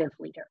collaborative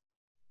leader.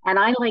 And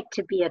I like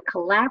to be a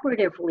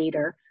collaborative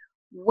leader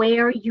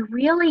where you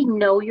really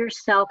know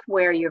yourself,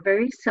 where you're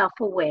very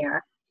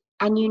self-aware,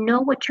 and you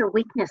know what your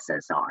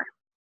weaknesses are.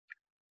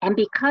 And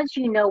because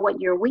you know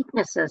what your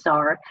weaknesses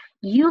are,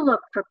 you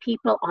look for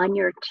people on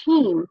your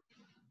team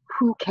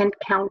who can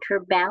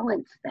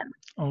counterbalance them.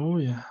 Oh,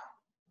 yeah.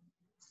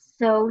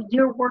 So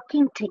you're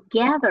working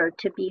together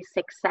to be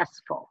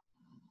successful.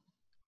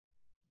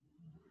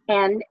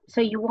 And so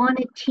you want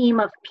a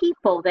team of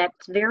people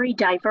that's very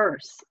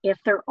diverse. If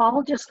they're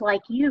all just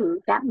like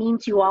you, that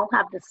means you all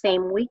have the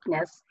same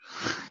weakness.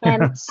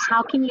 And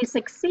how can you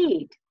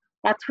succeed?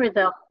 That's where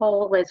the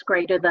whole is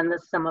greater than the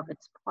sum of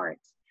its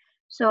parts.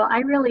 So I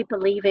really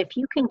believe if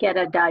you can get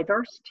a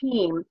diverse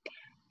team,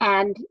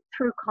 and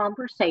through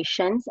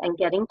conversations and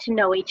getting to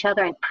know each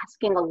other and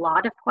asking a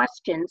lot of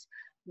questions,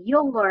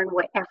 you'll learn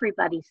what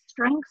everybody's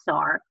strengths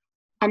are,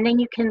 and then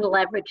you can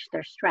leverage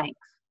their strengths,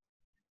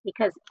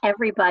 because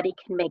everybody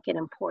can make an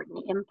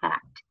important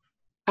impact.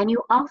 And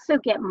you also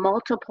get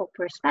multiple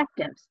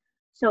perspectives.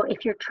 So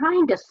if you're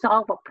trying to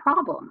solve a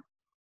problem,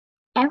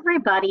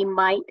 everybody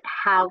might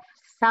have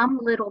some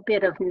little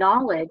bit of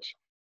knowledge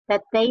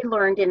that they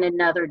learned in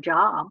another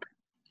job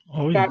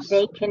that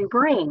they can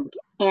bring.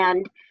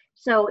 And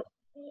so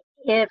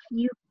if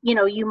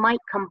you might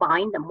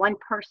combine them. One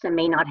person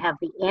may not have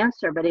the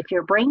answer, but if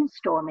you're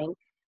brainstorming,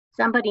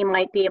 somebody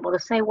might be able to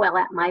say, well,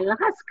 at my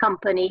last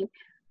company,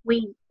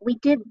 we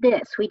did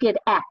this, we did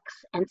X.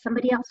 And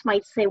somebody else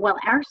might say, well,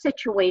 our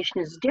situation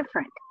is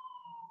different.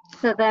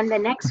 So then the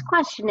next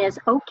question is,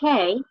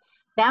 okay,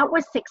 that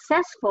was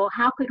successful.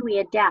 How could we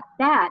adapt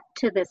that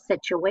to this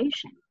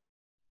situation?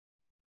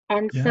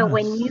 And so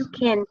when you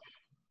can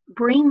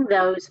bring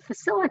those,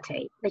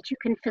 that you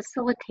can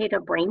facilitate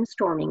a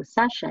brainstorming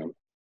session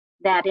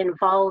that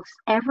involves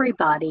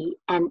everybody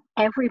and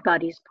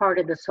everybody's part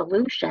of the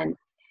solution,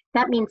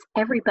 that means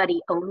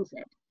everybody owns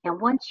it. And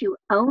once you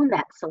own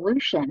that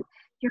solution,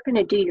 you're going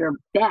to do your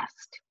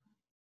best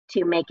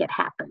to make it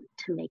happen,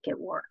 to make it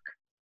work.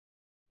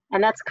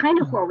 And that's kind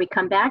of where we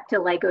come back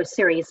to Lego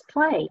Serious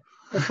Play,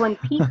 is when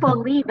people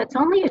leave, it's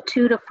only a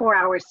 2 to 4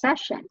 hour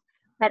session.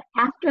 But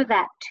after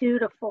that 2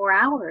 to 4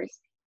 hours,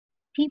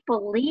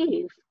 people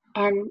leave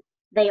and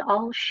they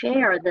all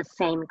share the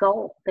same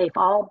goal. They've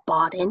all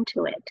bought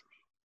into it,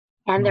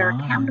 and they're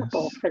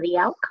accountable for the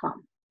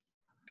outcome.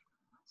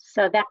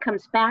 So that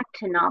comes back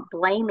to not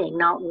blaming,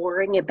 not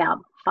worrying about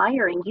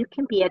firing. You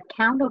can be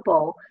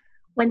accountable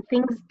when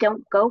things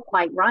don't go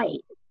quite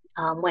right.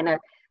 When a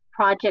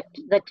project,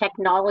 the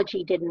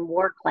technology didn't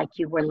work like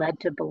you were led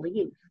to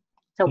believe.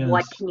 So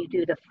what can you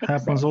do to fix it?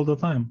 Happens all the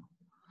time.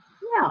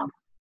 Yeah.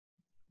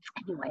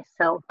 Anyway,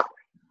 so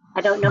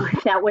I don't know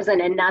if that was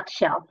in a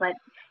nutshell, but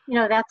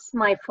that's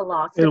my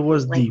philosophy. It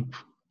was deep.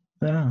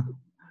 Yeah.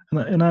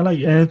 And I like,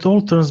 and it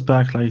all turns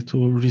back like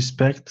to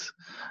respect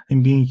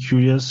and being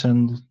curious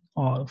and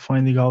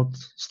finding out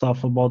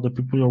stuff about the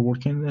people you're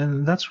working,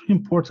 and that's really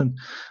important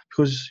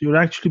because you're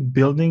actually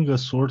building a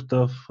sort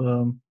of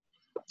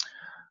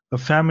a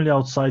family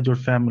outside your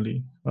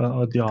family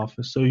at the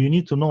office. So you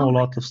need to know a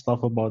lot of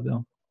stuff about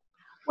them.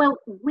 Well,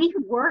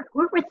 we're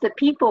with the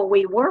people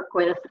we work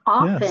with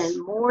often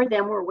more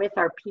than we're with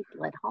our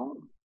people at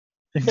home.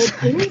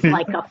 Exactly. It is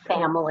like a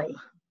family.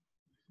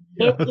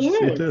 Yes,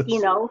 it is.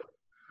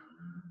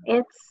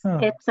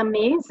 It's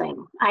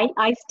amazing.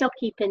 I still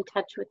keep in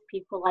touch with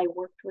people I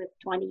worked with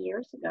 20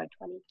 years ago,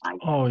 25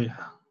 years Oh,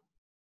 yeah.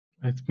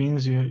 It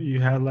means you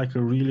had like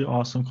a really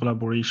awesome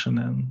collaboration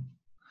and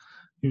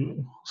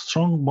you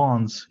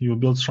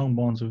build strong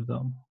bonds with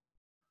them.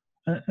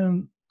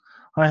 And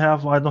I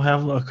don't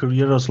have a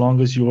career as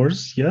long as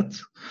yours yet,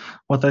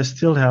 but I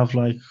still have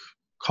like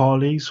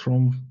colleagues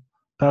from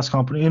past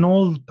company. In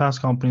all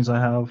past companies, I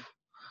have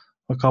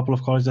a couple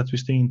of colleagues that we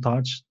stay in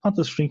touch, not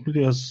as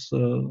frequently as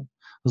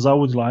I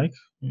would like.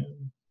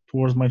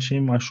 Towards my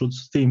shame, I should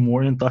stay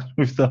more in touch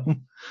with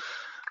them,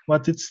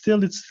 but it's still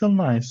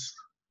nice.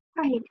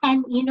 Right,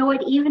 and you know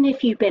what? Even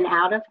if you've been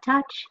out of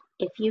touch,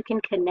 if you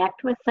can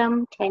connect with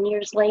them 10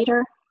 years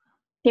later,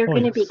 they're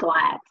going to be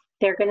glad.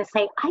 They're going to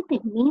say, "I've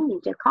been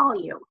meaning to call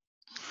you."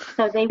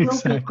 So they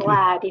will be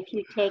glad if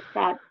you take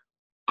that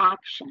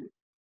action.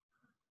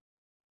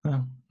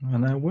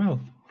 And I will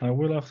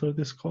after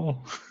this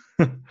call.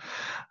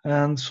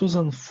 And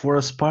Susan, for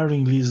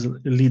aspiring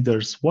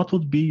leaders, what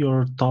would be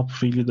your top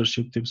 3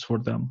 leadership tips for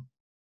them?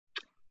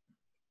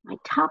 My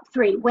top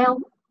 3. Well,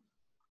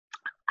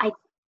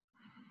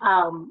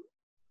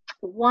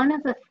 one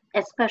of the,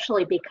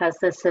 especially because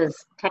this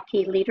is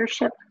techie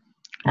leadership,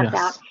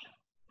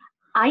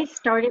 I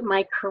started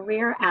my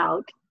career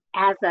out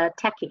as a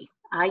techie.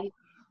 I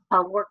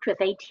worked with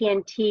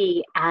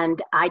AT&T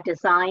and I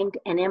designed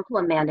and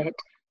implemented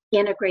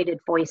integrated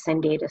voice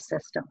and data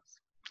systems.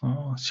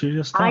 Oh,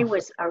 serious stuff. I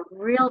was a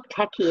real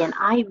techie and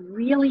I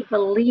really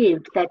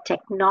believed that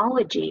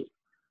technology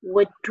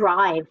would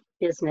drive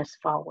business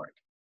forward.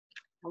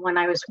 And when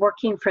I was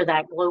working for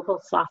that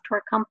global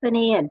software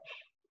company and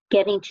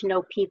getting to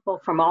know people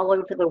from all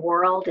over the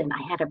world, and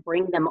I had to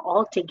bring them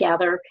all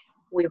together,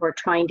 we were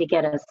trying to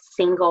get a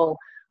single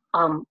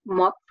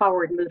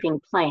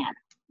forward-moving plan.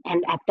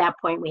 And at that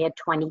point, we had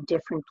 20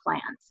 different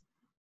plans.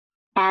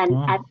 And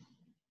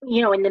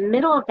in the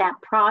middle of that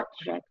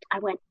project, I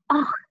went,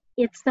 "Oh,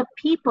 it's the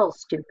people,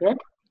 stupid."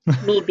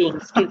 Me being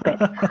stupid.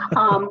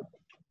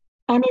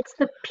 And it's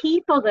the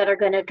people that are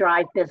going to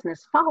drive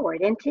business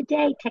forward. And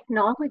today,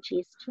 technology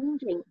is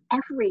changing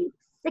every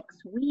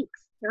 6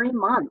 weeks, 3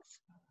 months.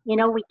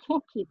 We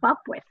can't keep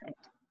up with it.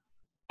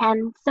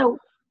 And so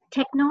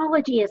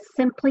technology is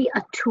simply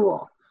a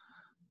tool.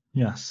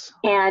 Yes.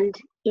 And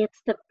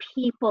it's the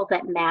people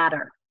that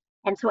matter.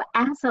 And so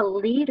as a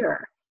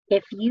leader,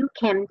 if you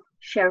can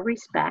show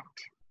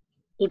respect,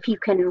 if you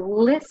can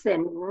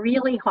listen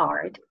really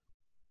hard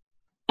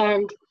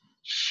and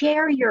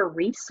share your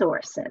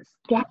resources,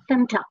 get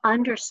them to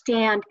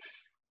understand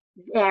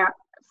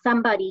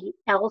somebody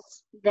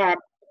else that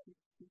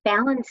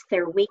balance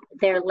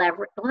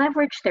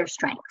leverage their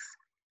strengths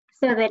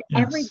so that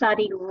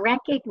everybody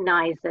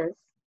recognizes,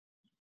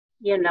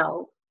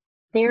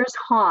 there's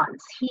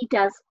Hans, he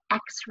does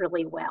X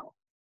really well.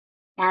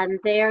 And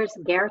there's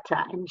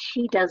Gerta, and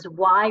she does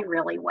Y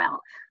really well.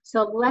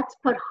 So let's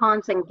put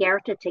Hans and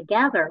Gerta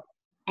together,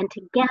 and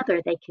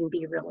together they can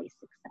be really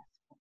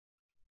successful.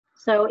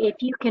 So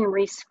if you can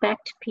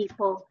respect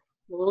people,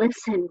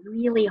 listen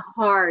really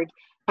hard,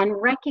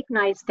 and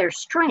recognize their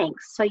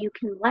strengths so you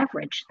can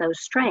leverage those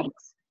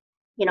strengths.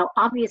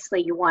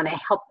 Obviously you want to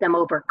help them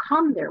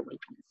overcome their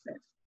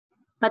weaknesses.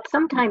 But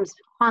sometimes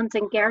Hans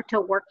and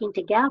Gerta working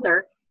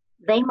together,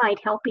 they might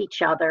help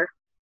each other.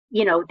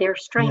 Their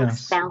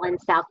strengths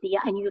balance out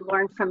and you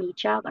learn from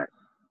each other.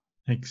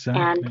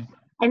 Exactly.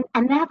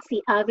 And that's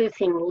the other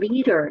thing.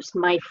 Leaders,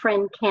 my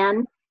friend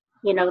Ken,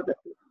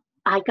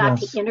 I got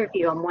to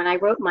interview him when I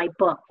wrote my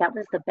book. That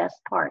was the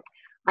best part.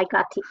 I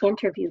got to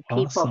interview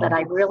people that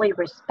I really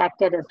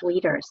respected as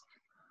leaders.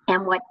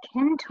 And what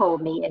Ken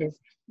told me is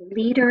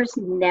leaders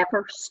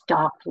never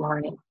stop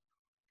learning.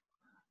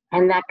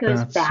 And that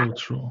goes back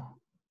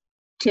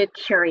to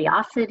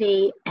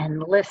curiosity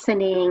and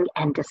listening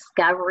and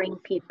discovering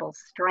people's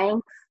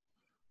strengths.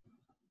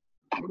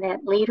 And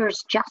that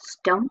leaders just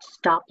don't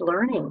stop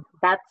learning.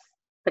 That's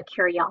the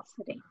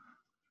curiosity.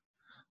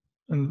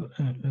 And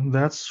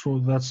that's true.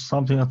 That's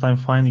something that I'm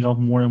finding out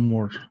more and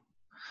more.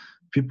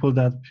 People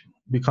that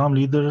become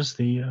leaders,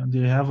 they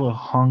have a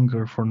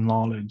hunger for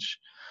knowledge,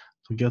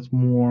 to get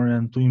more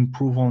and to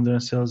improve on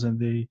themselves, and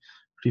they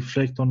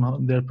reflect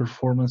on their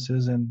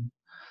performances and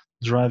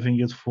driving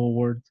it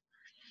forward.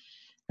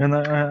 And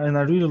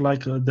I really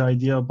like the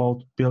idea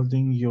about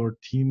building your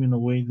team in a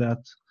way that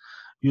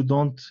you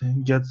don't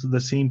get the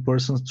same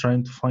persons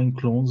trying to find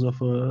clones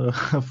of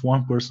of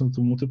one person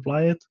to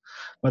multiply it,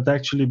 but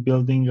actually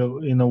building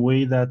in a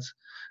way that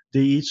they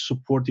each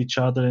support each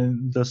other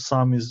and the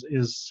sum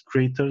is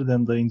greater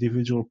than the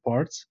individual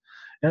parts.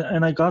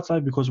 And I got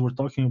that because we're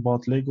talking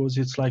about Legos.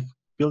 It's like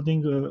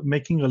building,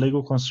 making a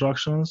Lego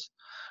constructions,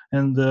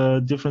 and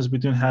the difference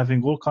between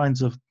having all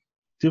kinds of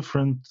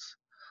different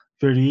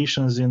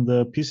variations in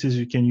the pieces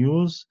you can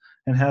use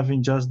and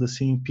having just the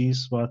same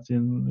piece but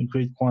in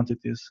great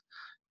quantities.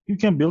 You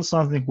can build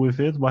something with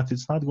it, but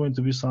it's not going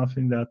to be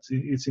something that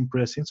it's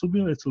impressive. It will be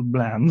a little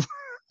bland.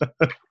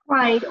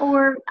 Right.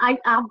 Or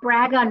I'll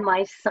brag on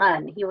my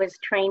son. He was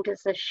trained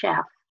as a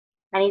chef,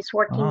 and he's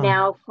working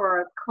now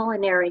for a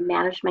culinary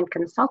management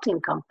consulting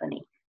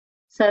company.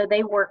 So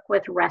they work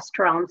with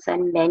restaurants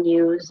and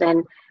menus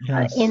and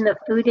in the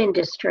food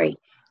industry.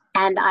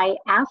 And I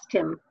asked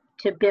him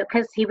to build,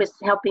 because he was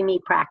helping me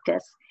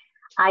practice,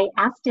 I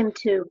asked him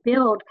to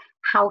build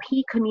how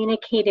he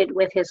communicated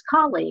with his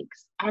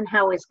colleagues and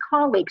how his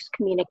colleagues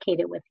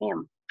communicated with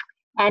him.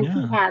 And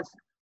he has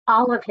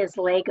all of his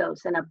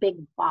Legos in a big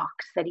box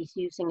that he's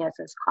using as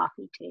his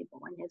coffee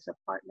table in his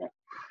apartment.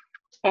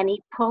 And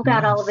he pulled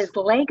out all of his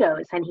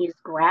Legos and he's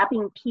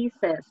grabbing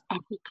pieces, and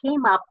he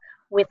came up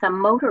with a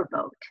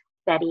motorboat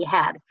that he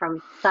had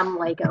from some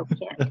Lego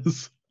kit.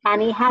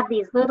 And he had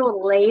these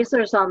little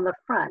lasers on the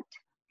front,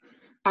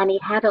 and he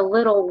had a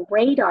little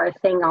radar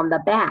thing on the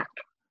back.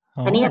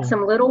 And he had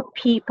some little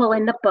people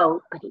in the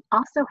boat, but he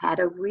also had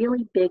a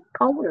really big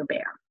polar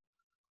bear.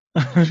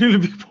 A really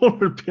big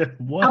polar bear?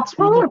 What? A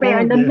polar bear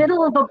in the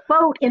middle of a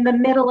boat in the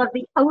middle of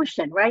the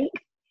ocean, right?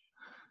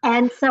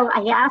 And so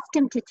I asked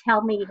him to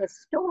tell me his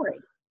story.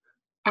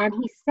 And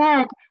he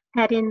said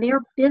that in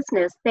their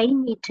business, they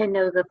need to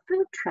know the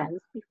food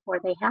trends before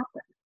they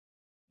happen.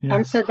 Yes,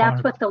 and so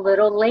that's what the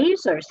little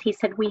lasers, he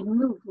said, we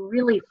move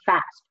really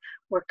fast.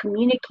 We're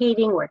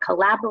communicating, we're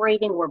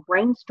collaborating, we're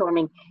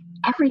brainstorming.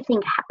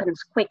 Everything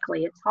happens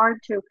quickly. It's hard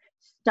to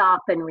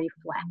stop and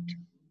reflect.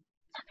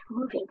 So they're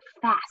moving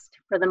fast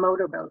for the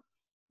motorboat.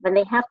 Then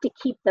they have to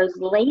keep those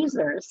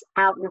lasers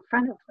out in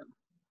front of them.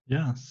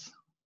 Yes.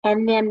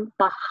 And then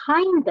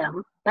behind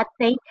them, but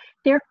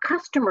their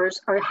customers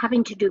are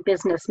having to do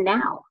business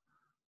now.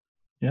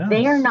 Yes.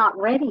 They are not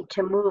ready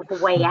to move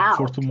way out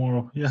for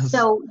tomorrow. Yes.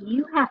 So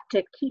you have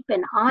to keep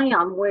an eye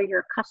on where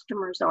your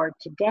customers are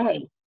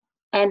today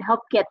and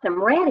help get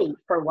them ready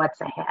for what's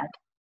ahead.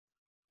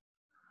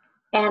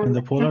 And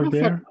the polar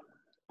bear?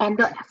 I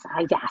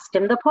asked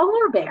him the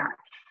polar bear.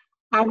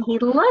 And he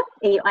looked,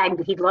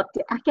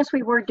 I guess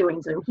we were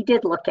doing Zoom. He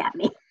did look at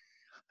me.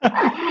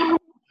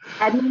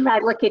 And I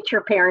look at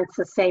your parents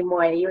the same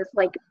way. He was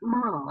like,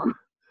 Mom.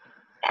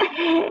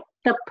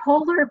 The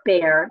polar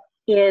bear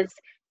is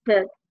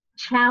the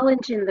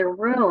challenge in the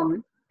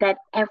room that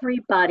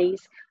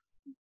everybody's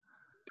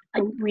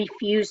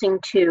refusing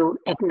to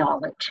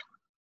acknowledge.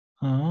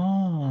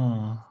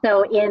 Oh.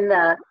 So in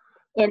the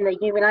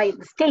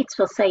United States,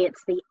 we'll say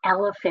it's the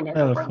elephant in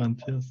the room.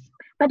 Yes.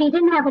 But he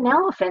didn't have an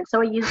elephant, so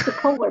he used the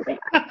polar bear.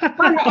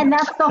 And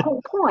that's the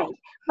whole point.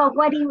 But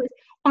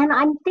and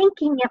I'm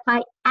thinking if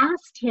I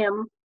asked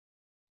him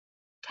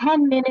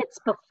 10 minutes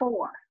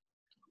before,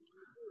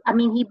 I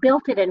mean, he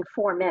built it in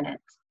 4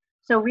 minutes.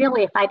 So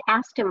really, if I'd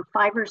asked him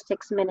 5 or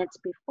 6 minutes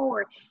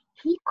before,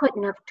 he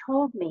couldn't have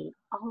told me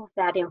all of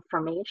that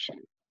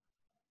information.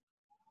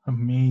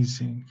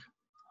 Amazing.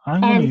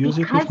 I'm going to use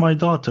it with my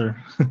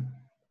daughter.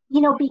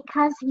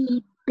 Because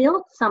he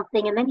built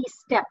something and then he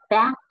stepped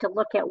back to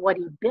look at what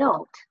he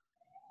built,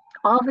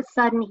 all of a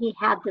sudden he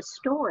had the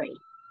story.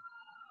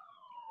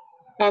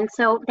 And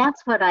so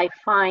that's what I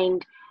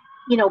find,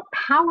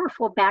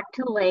 powerful back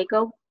to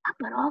Lego,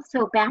 but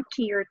also back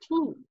to your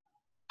team,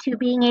 to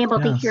being able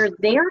to hear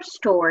their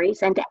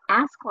stories and to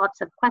ask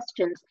lots of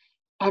questions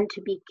and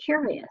to be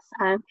curious.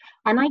 And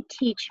I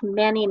teach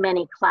many,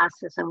 many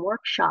classes and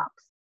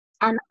workshops,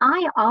 and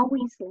I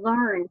always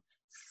learn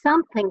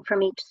something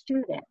from each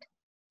student.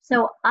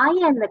 So I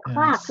end the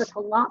class with a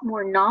lot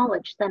more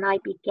knowledge than I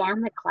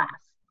began the class,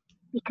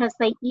 because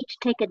they each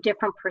take a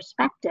different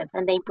perspective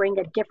and they bring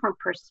a different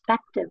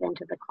perspective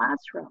into the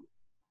classroom.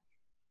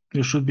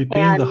 You should be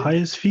paying the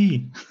highest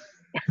fee.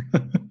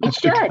 It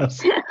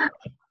should.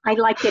 I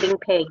like getting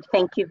paid.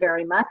 Thank you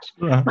very much.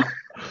 Yeah.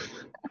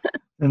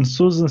 And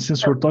Susan,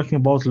 since we're talking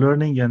about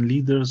learning and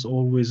leaders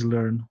always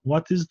learn,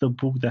 what is the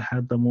book that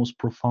had the most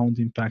profound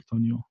impact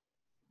on you?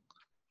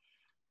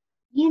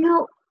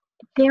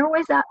 There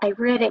was I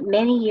read it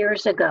many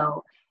years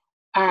ago,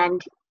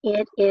 and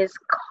it is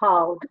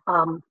called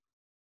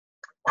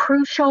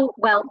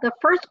the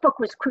first book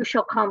was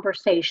Crucial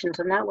Conversations,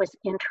 and that was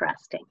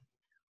interesting.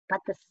 But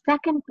the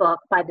second book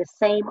by the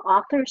same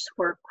authors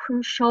were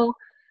Crucial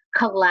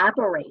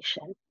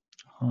Collaboration.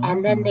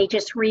 And then they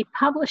just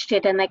republished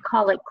it and they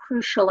call it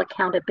Crucial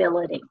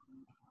Accountability.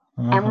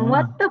 And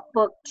what the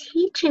book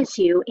teaches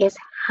you is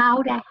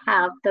how to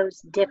have those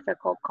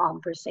difficult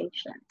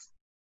conversations.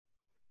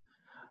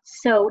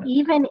 So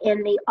even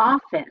in the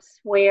office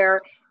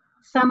where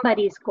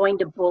somebody's going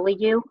to bully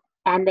you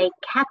and they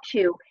catch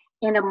you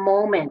in a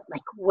moment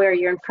like where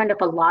you're in front of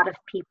a lot of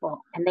people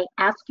and they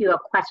ask you a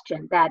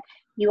question that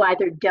you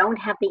either don't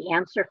have the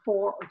answer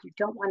for or you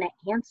don't want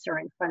to answer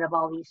in front of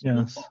all these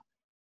Yes. people.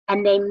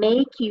 And they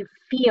make you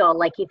feel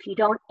like if you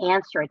don't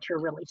answer it, you're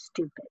really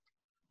stupid.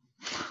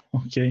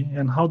 Okay.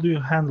 And how do you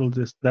handle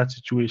that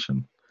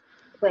situation?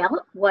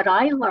 Well, what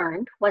I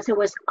learned was it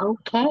was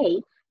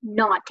okay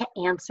not to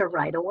answer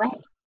right away.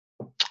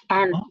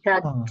 And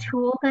the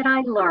tool that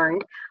I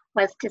learned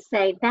was to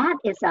say, that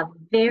is a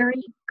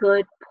very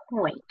good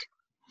point.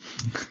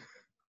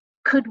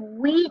 Could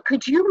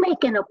you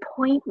make an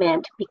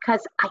appointment,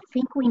 because I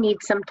think we need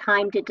some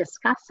time to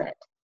discuss it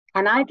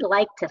and I'd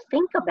like to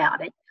think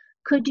about it.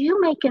 Could you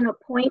make an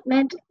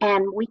appointment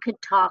and we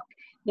could talk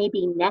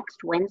maybe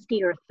next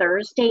Wednesday or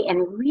Thursday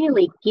and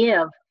really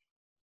give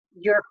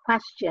your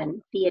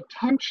question the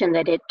attention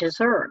that it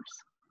deserves?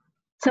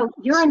 So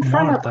you're in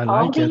front of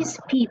all these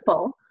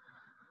people.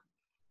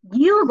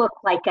 You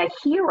look like a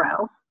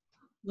hero.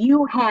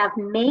 You have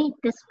made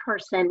this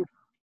person,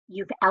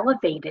 you've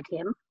elevated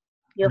him.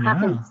 You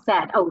haven't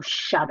said, oh,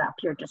 shut up,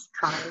 you're just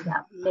trying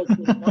to make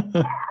me look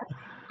bad.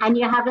 And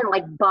you haven't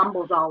like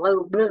bumbled all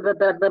over, blah, blah,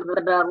 blah, blah,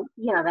 blah, blah.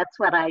 You know, that's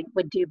what I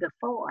would do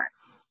before.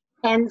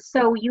 And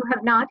so you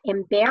have not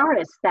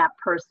embarrassed that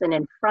person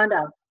in front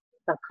of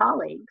the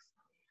colleagues.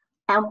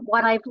 And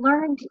what I've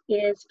learned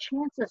is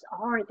chances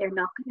are they're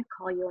not going to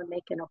call you and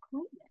make an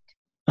appointment.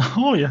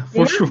 Oh, yeah,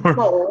 for sure. Their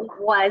goal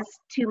was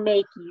to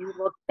make you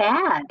look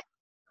bad.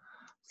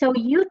 So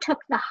you took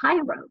the high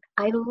road.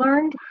 I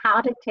learned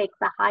how to take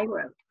the high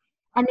road.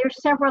 And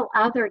there's several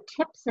other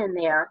tips in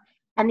there.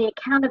 And the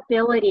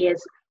accountability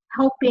is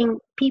helping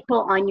people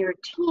on your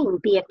team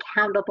be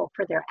accountable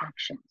for their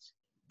actions.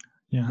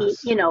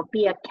 Yes.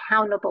 Be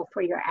accountable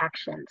for your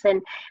actions.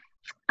 And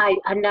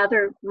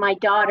my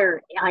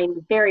daughter,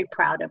 I'm very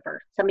proud of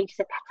her. Somebody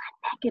said,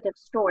 that's a negative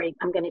story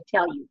I'm going to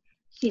tell you.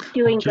 She's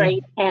doing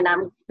great, and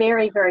I'm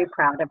very, very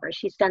proud of her.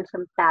 She's done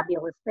some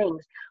fabulous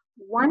things.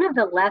 One of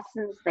the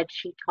lessons that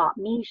she taught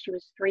me, she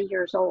was 3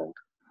 years old.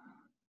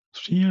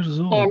 3 years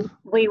old. And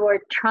we were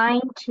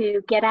trying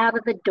to get out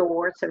of the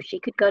door so she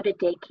could go to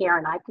daycare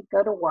and I could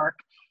go to work.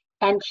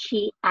 And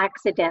she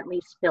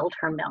accidentally spilled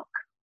her milk.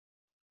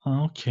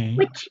 Okay.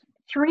 Which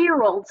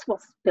 3-year-olds will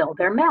spill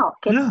their milk.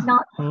 It's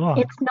not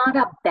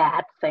a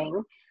bad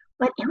thing,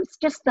 but it was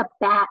just the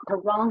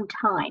wrong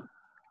time.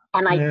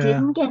 And I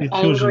didn't get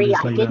angry.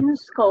 I didn't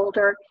scold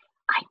her.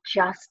 I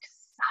just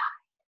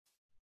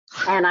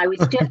sighed. And I was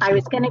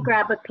going to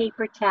grab a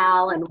paper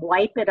towel and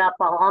wipe it up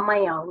all on my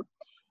own.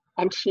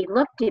 And she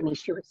looked at me.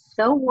 She was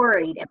so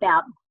worried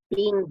about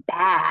being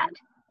bad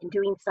and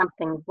doing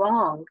something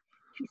wrong.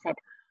 She said,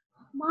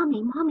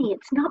 Mommy,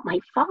 it's not my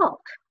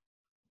fault.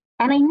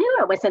 And I knew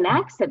it was an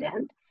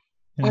accident.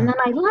 Yeah. And then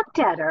I looked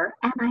at her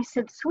and I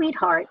said,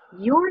 sweetheart,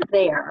 you're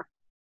there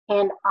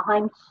and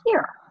I'm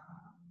here.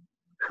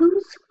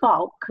 Whose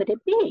fault could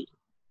it be?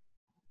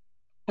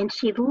 And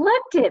she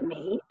looked at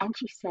me and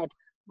she said,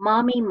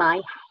 Mommy,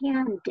 my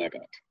hand did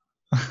it.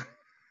 Yes.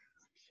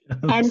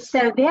 And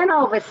so then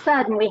all of a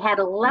sudden we had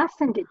a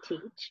lesson to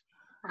teach.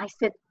 I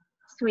said,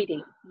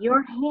 sweetie,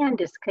 your hand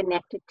is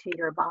connected to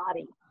your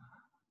body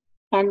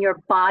and your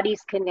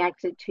body's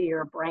connected to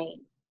your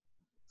brain.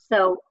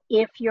 So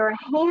if your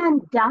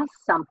hand does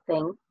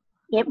something,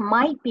 it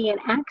might be an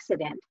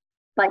accident,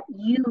 but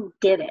you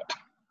did it.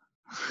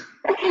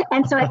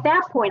 And so at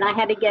that point, I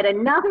had to get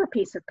another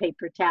piece of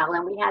paper towel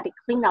and we had to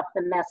clean up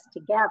the mess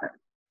together.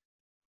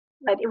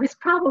 But it was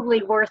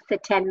probably worth the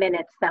 10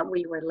 minutes that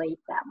we were late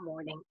that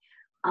morning.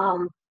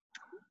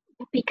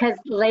 Because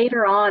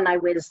later on, I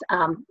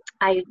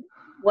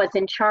was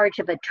in charge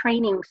of a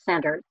training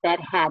center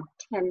that had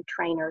 10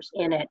 trainers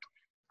in it.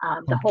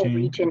 The whole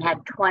region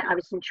had 20. I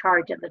was in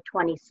charge of the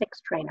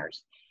 26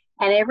 trainers.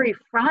 And every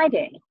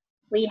Friday,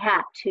 we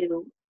had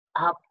to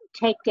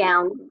take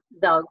down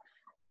the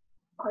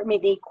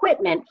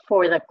equipment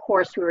for the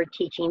course we were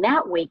teaching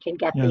that week and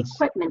get the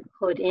equipment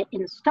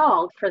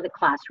installed for the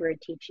class we were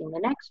teaching the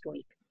next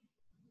week.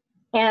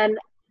 And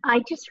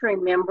I just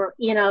remember,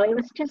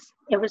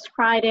 it was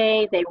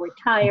Friday, they were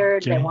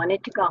tired, they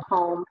wanted to go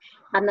home,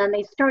 and then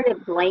they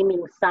started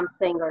blaming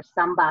something or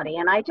somebody.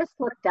 And I just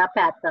looked up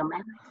at them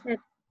and I said,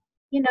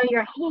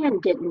 your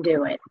hand didn't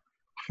do it.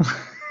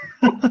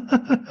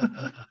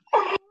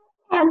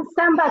 And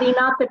somebody,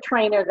 not the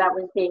trainer that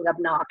was being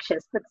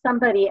obnoxious, but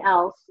somebody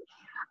else,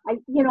 I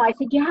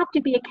said, you have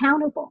to be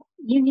accountable.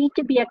 You need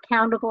to be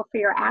accountable for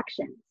your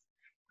actions.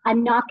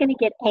 I'm not going to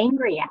get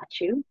angry at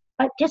you,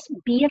 but just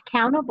be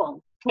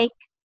accountable. Take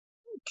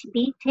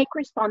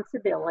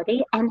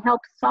responsibility and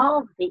help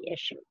solve the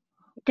issue.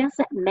 It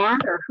doesn't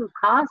matter who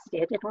caused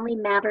it. It only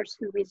matters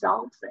who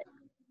resolves it.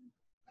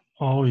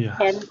 Oh, yeah.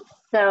 And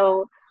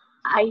so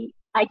I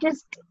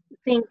just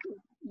think,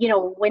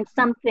 when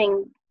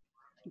something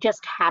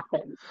just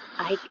happens,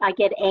 I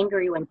get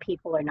angry when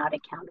people are not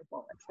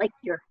accountable. It's like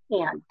your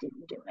hand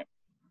didn't do it.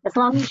 As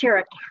long as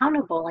you're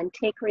accountable and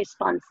take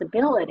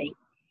responsibility,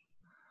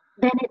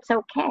 then it's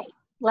okay.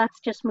 Let's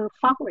just move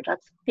forward.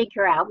 Let's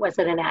figure out, was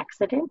it an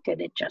accident? Did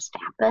it just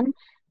happen?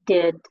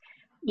 Did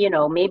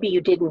maybe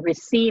you didn't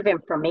receive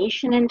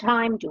information in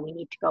time. Do we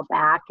need to go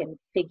back and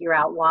figure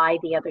out why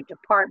the other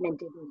department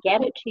didn't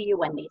get it to you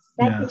when they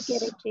said Yes. they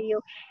get it to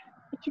you?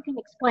 But you can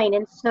explain.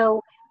 And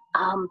so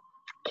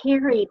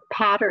Kerry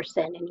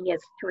Patterson, and he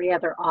has 3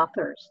 other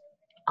authors,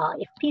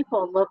 if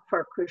people look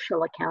for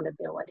crucial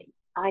accountability,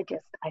 I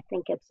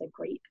think it's a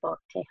great book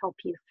to help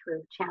you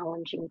through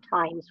challenging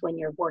times when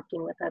you're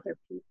working with other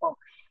people.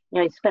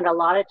 You spend a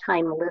lot of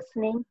time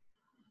listening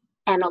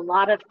and a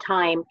lot of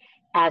time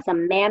as a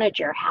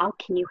manager. How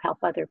can you help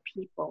other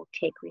people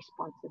take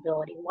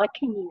responsibility? What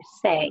can you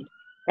say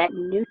that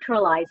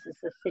neutralizes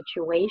the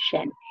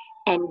situation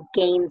and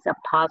gains a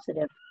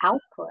positive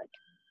output?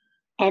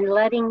 And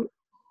letting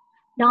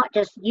not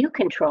just you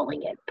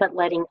controlling it, but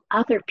letting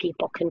other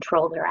people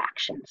control their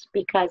actions,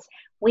 because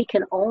we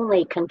can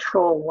only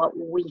control what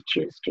we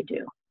choose to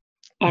do.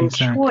 And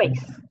Exactly.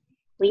 choice,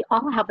 we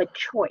all have a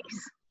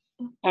choice.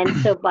 And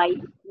so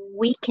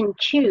we can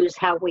choose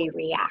how we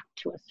react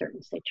to a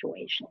certain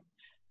situation.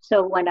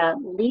 So when a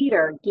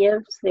leader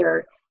gives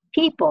their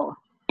people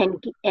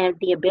and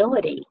the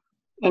ability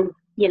and,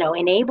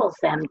 enables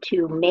them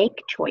to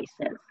make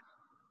choices,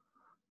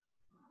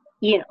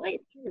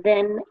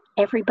 then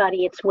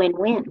everybody, it's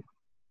win-win.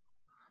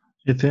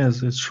 It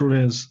is. It sure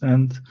is.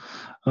 And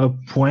a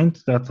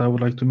point that I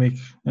would like to make,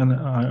 and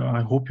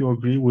I hope you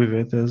agree with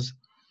it, is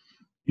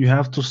you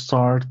have to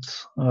start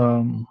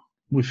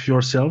with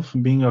yourself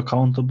being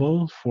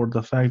accountable for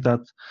the fact that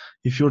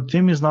if your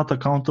team is not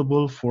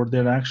accountable for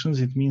their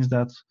actions, it means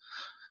that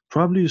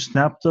probably you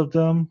snapped at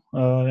them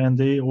and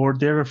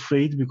they're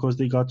afraid because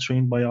they got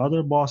trained by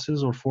other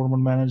bosses or former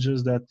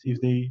managers that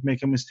if they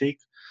make a mistake,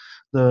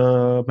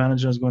 the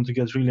manager is going to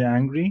get really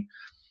angry.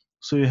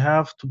 So you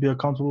have to be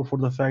accountable for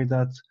the fact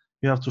that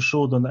you have to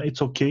show them that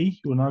it's okay.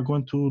 You're not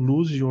going to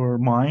lose your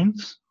mind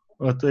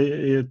at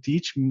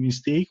each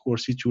mistake or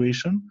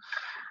situation.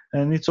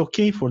 And it's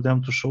okay for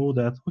them to show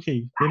that,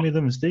 okay, they made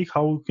a mistake,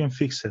 how we can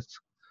fix it.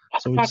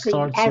 So it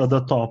starts at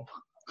the top.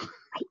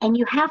 And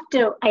you have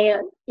to,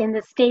 in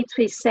the States,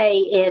 we say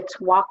it's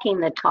walking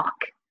the talk.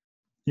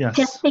 Yes.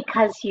 Just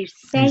because you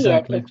say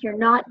Exactly. it, if you're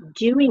not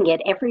doing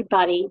it,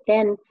 everybody,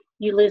 then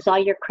you lose all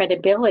your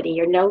credibility.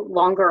 You're no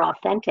longer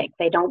authentic.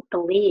 They don't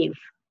believe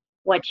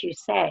what you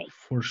say.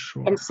 For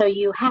sure. And so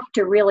you have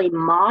to really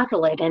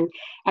model it. And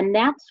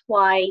that's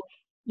why,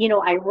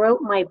 I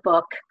wrote my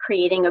book,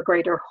 Creating a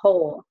Greater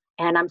Whole,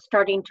 and I'm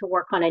starting to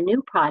work on a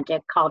new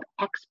project called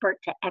Expert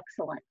to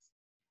Excellence.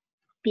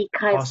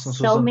 Because Awesome,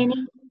 so Susan.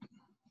 many...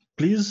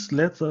 Please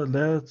let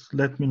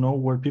me know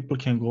where people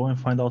can go and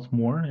find out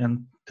more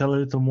and tell a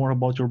little more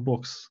about your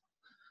books.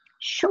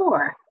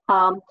 Sure.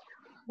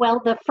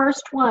 Well, the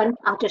first one,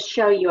 I'll just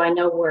show you. I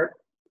know we're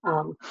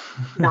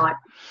not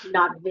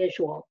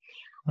visual.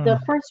 The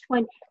first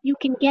one, you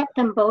can get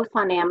them both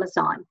on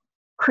Amazon.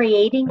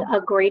 Creating a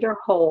Greater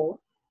Whole,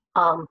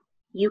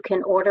 you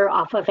can order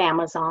off of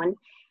Amazon.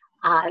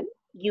 I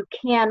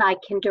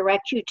can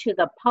direct you to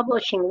the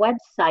publishing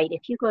website.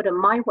 If you go to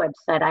my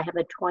website, I have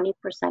a 20%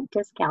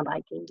 discount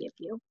I can give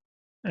you.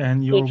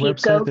 And your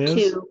website is? If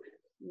you go to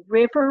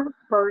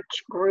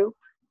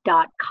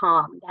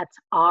riverbirchgroup.com, that's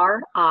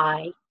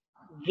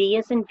R-I-V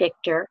as in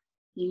Victor,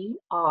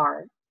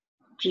 E-R,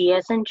 G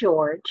as in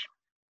George,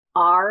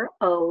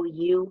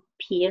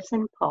 R-O-U-P as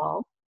in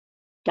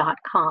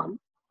Paul.com.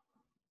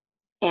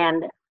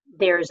 And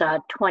there's a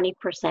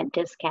 20%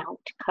 discount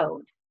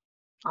code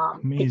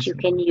that you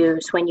can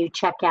use when you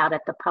check out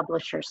at the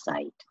publisher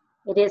site.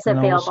 It is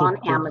available on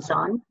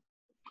Amazon.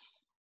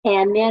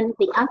 And then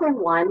the other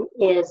one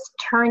is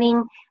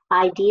Turning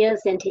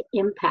Ideas into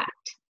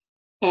Impact.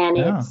 And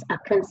it's a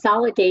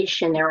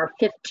consolidation. There are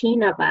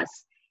 15 of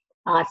us,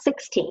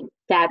 16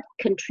 that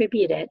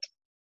contributed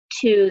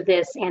to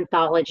this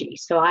anthology.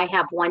 So I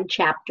have one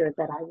chapter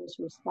that I was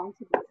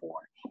responsible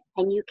for,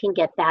 and you can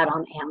get that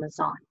on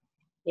Amazon.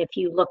 If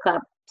you look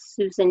up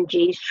Susan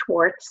G.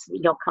 Schwartz,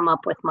 you'll come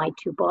up with my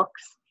 2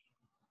 books,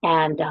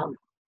 and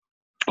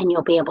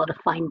you'll be able to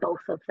find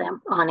both of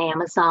them on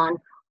Amazon,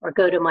 or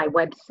go to my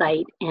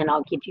website and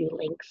I'll give you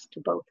links to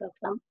both of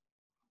them.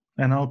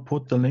 And I'll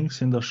put the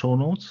links in the show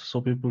notes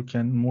so people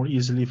can more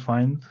easily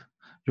find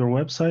your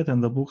website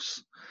and the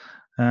books.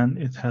 And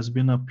it has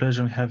been a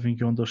pleasure having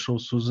you on the show,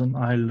 Susan.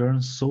 I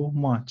learned so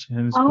much.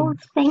 And it's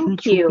been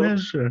true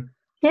pleasure.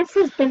 This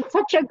has been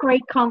such a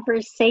great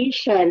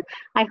conversation.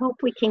 I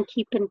hope we can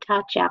keep in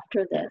touch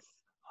after this.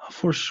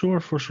 For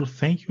sure.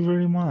 Thank you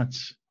very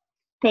much.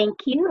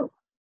 Thank you.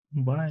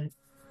 Bye.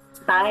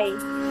 Bye.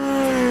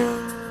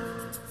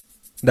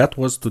 That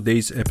was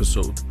today's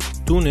episode.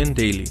 Tune in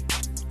daily.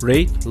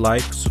 Rate,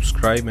 like,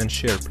 subscribe, and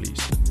share, please.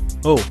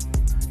 Oh,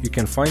 you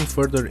can find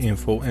further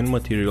info and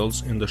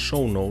materials in the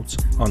show notes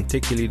on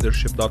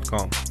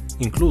techyleadership.com,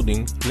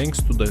 including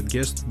links to the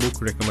guest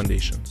book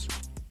recommendations.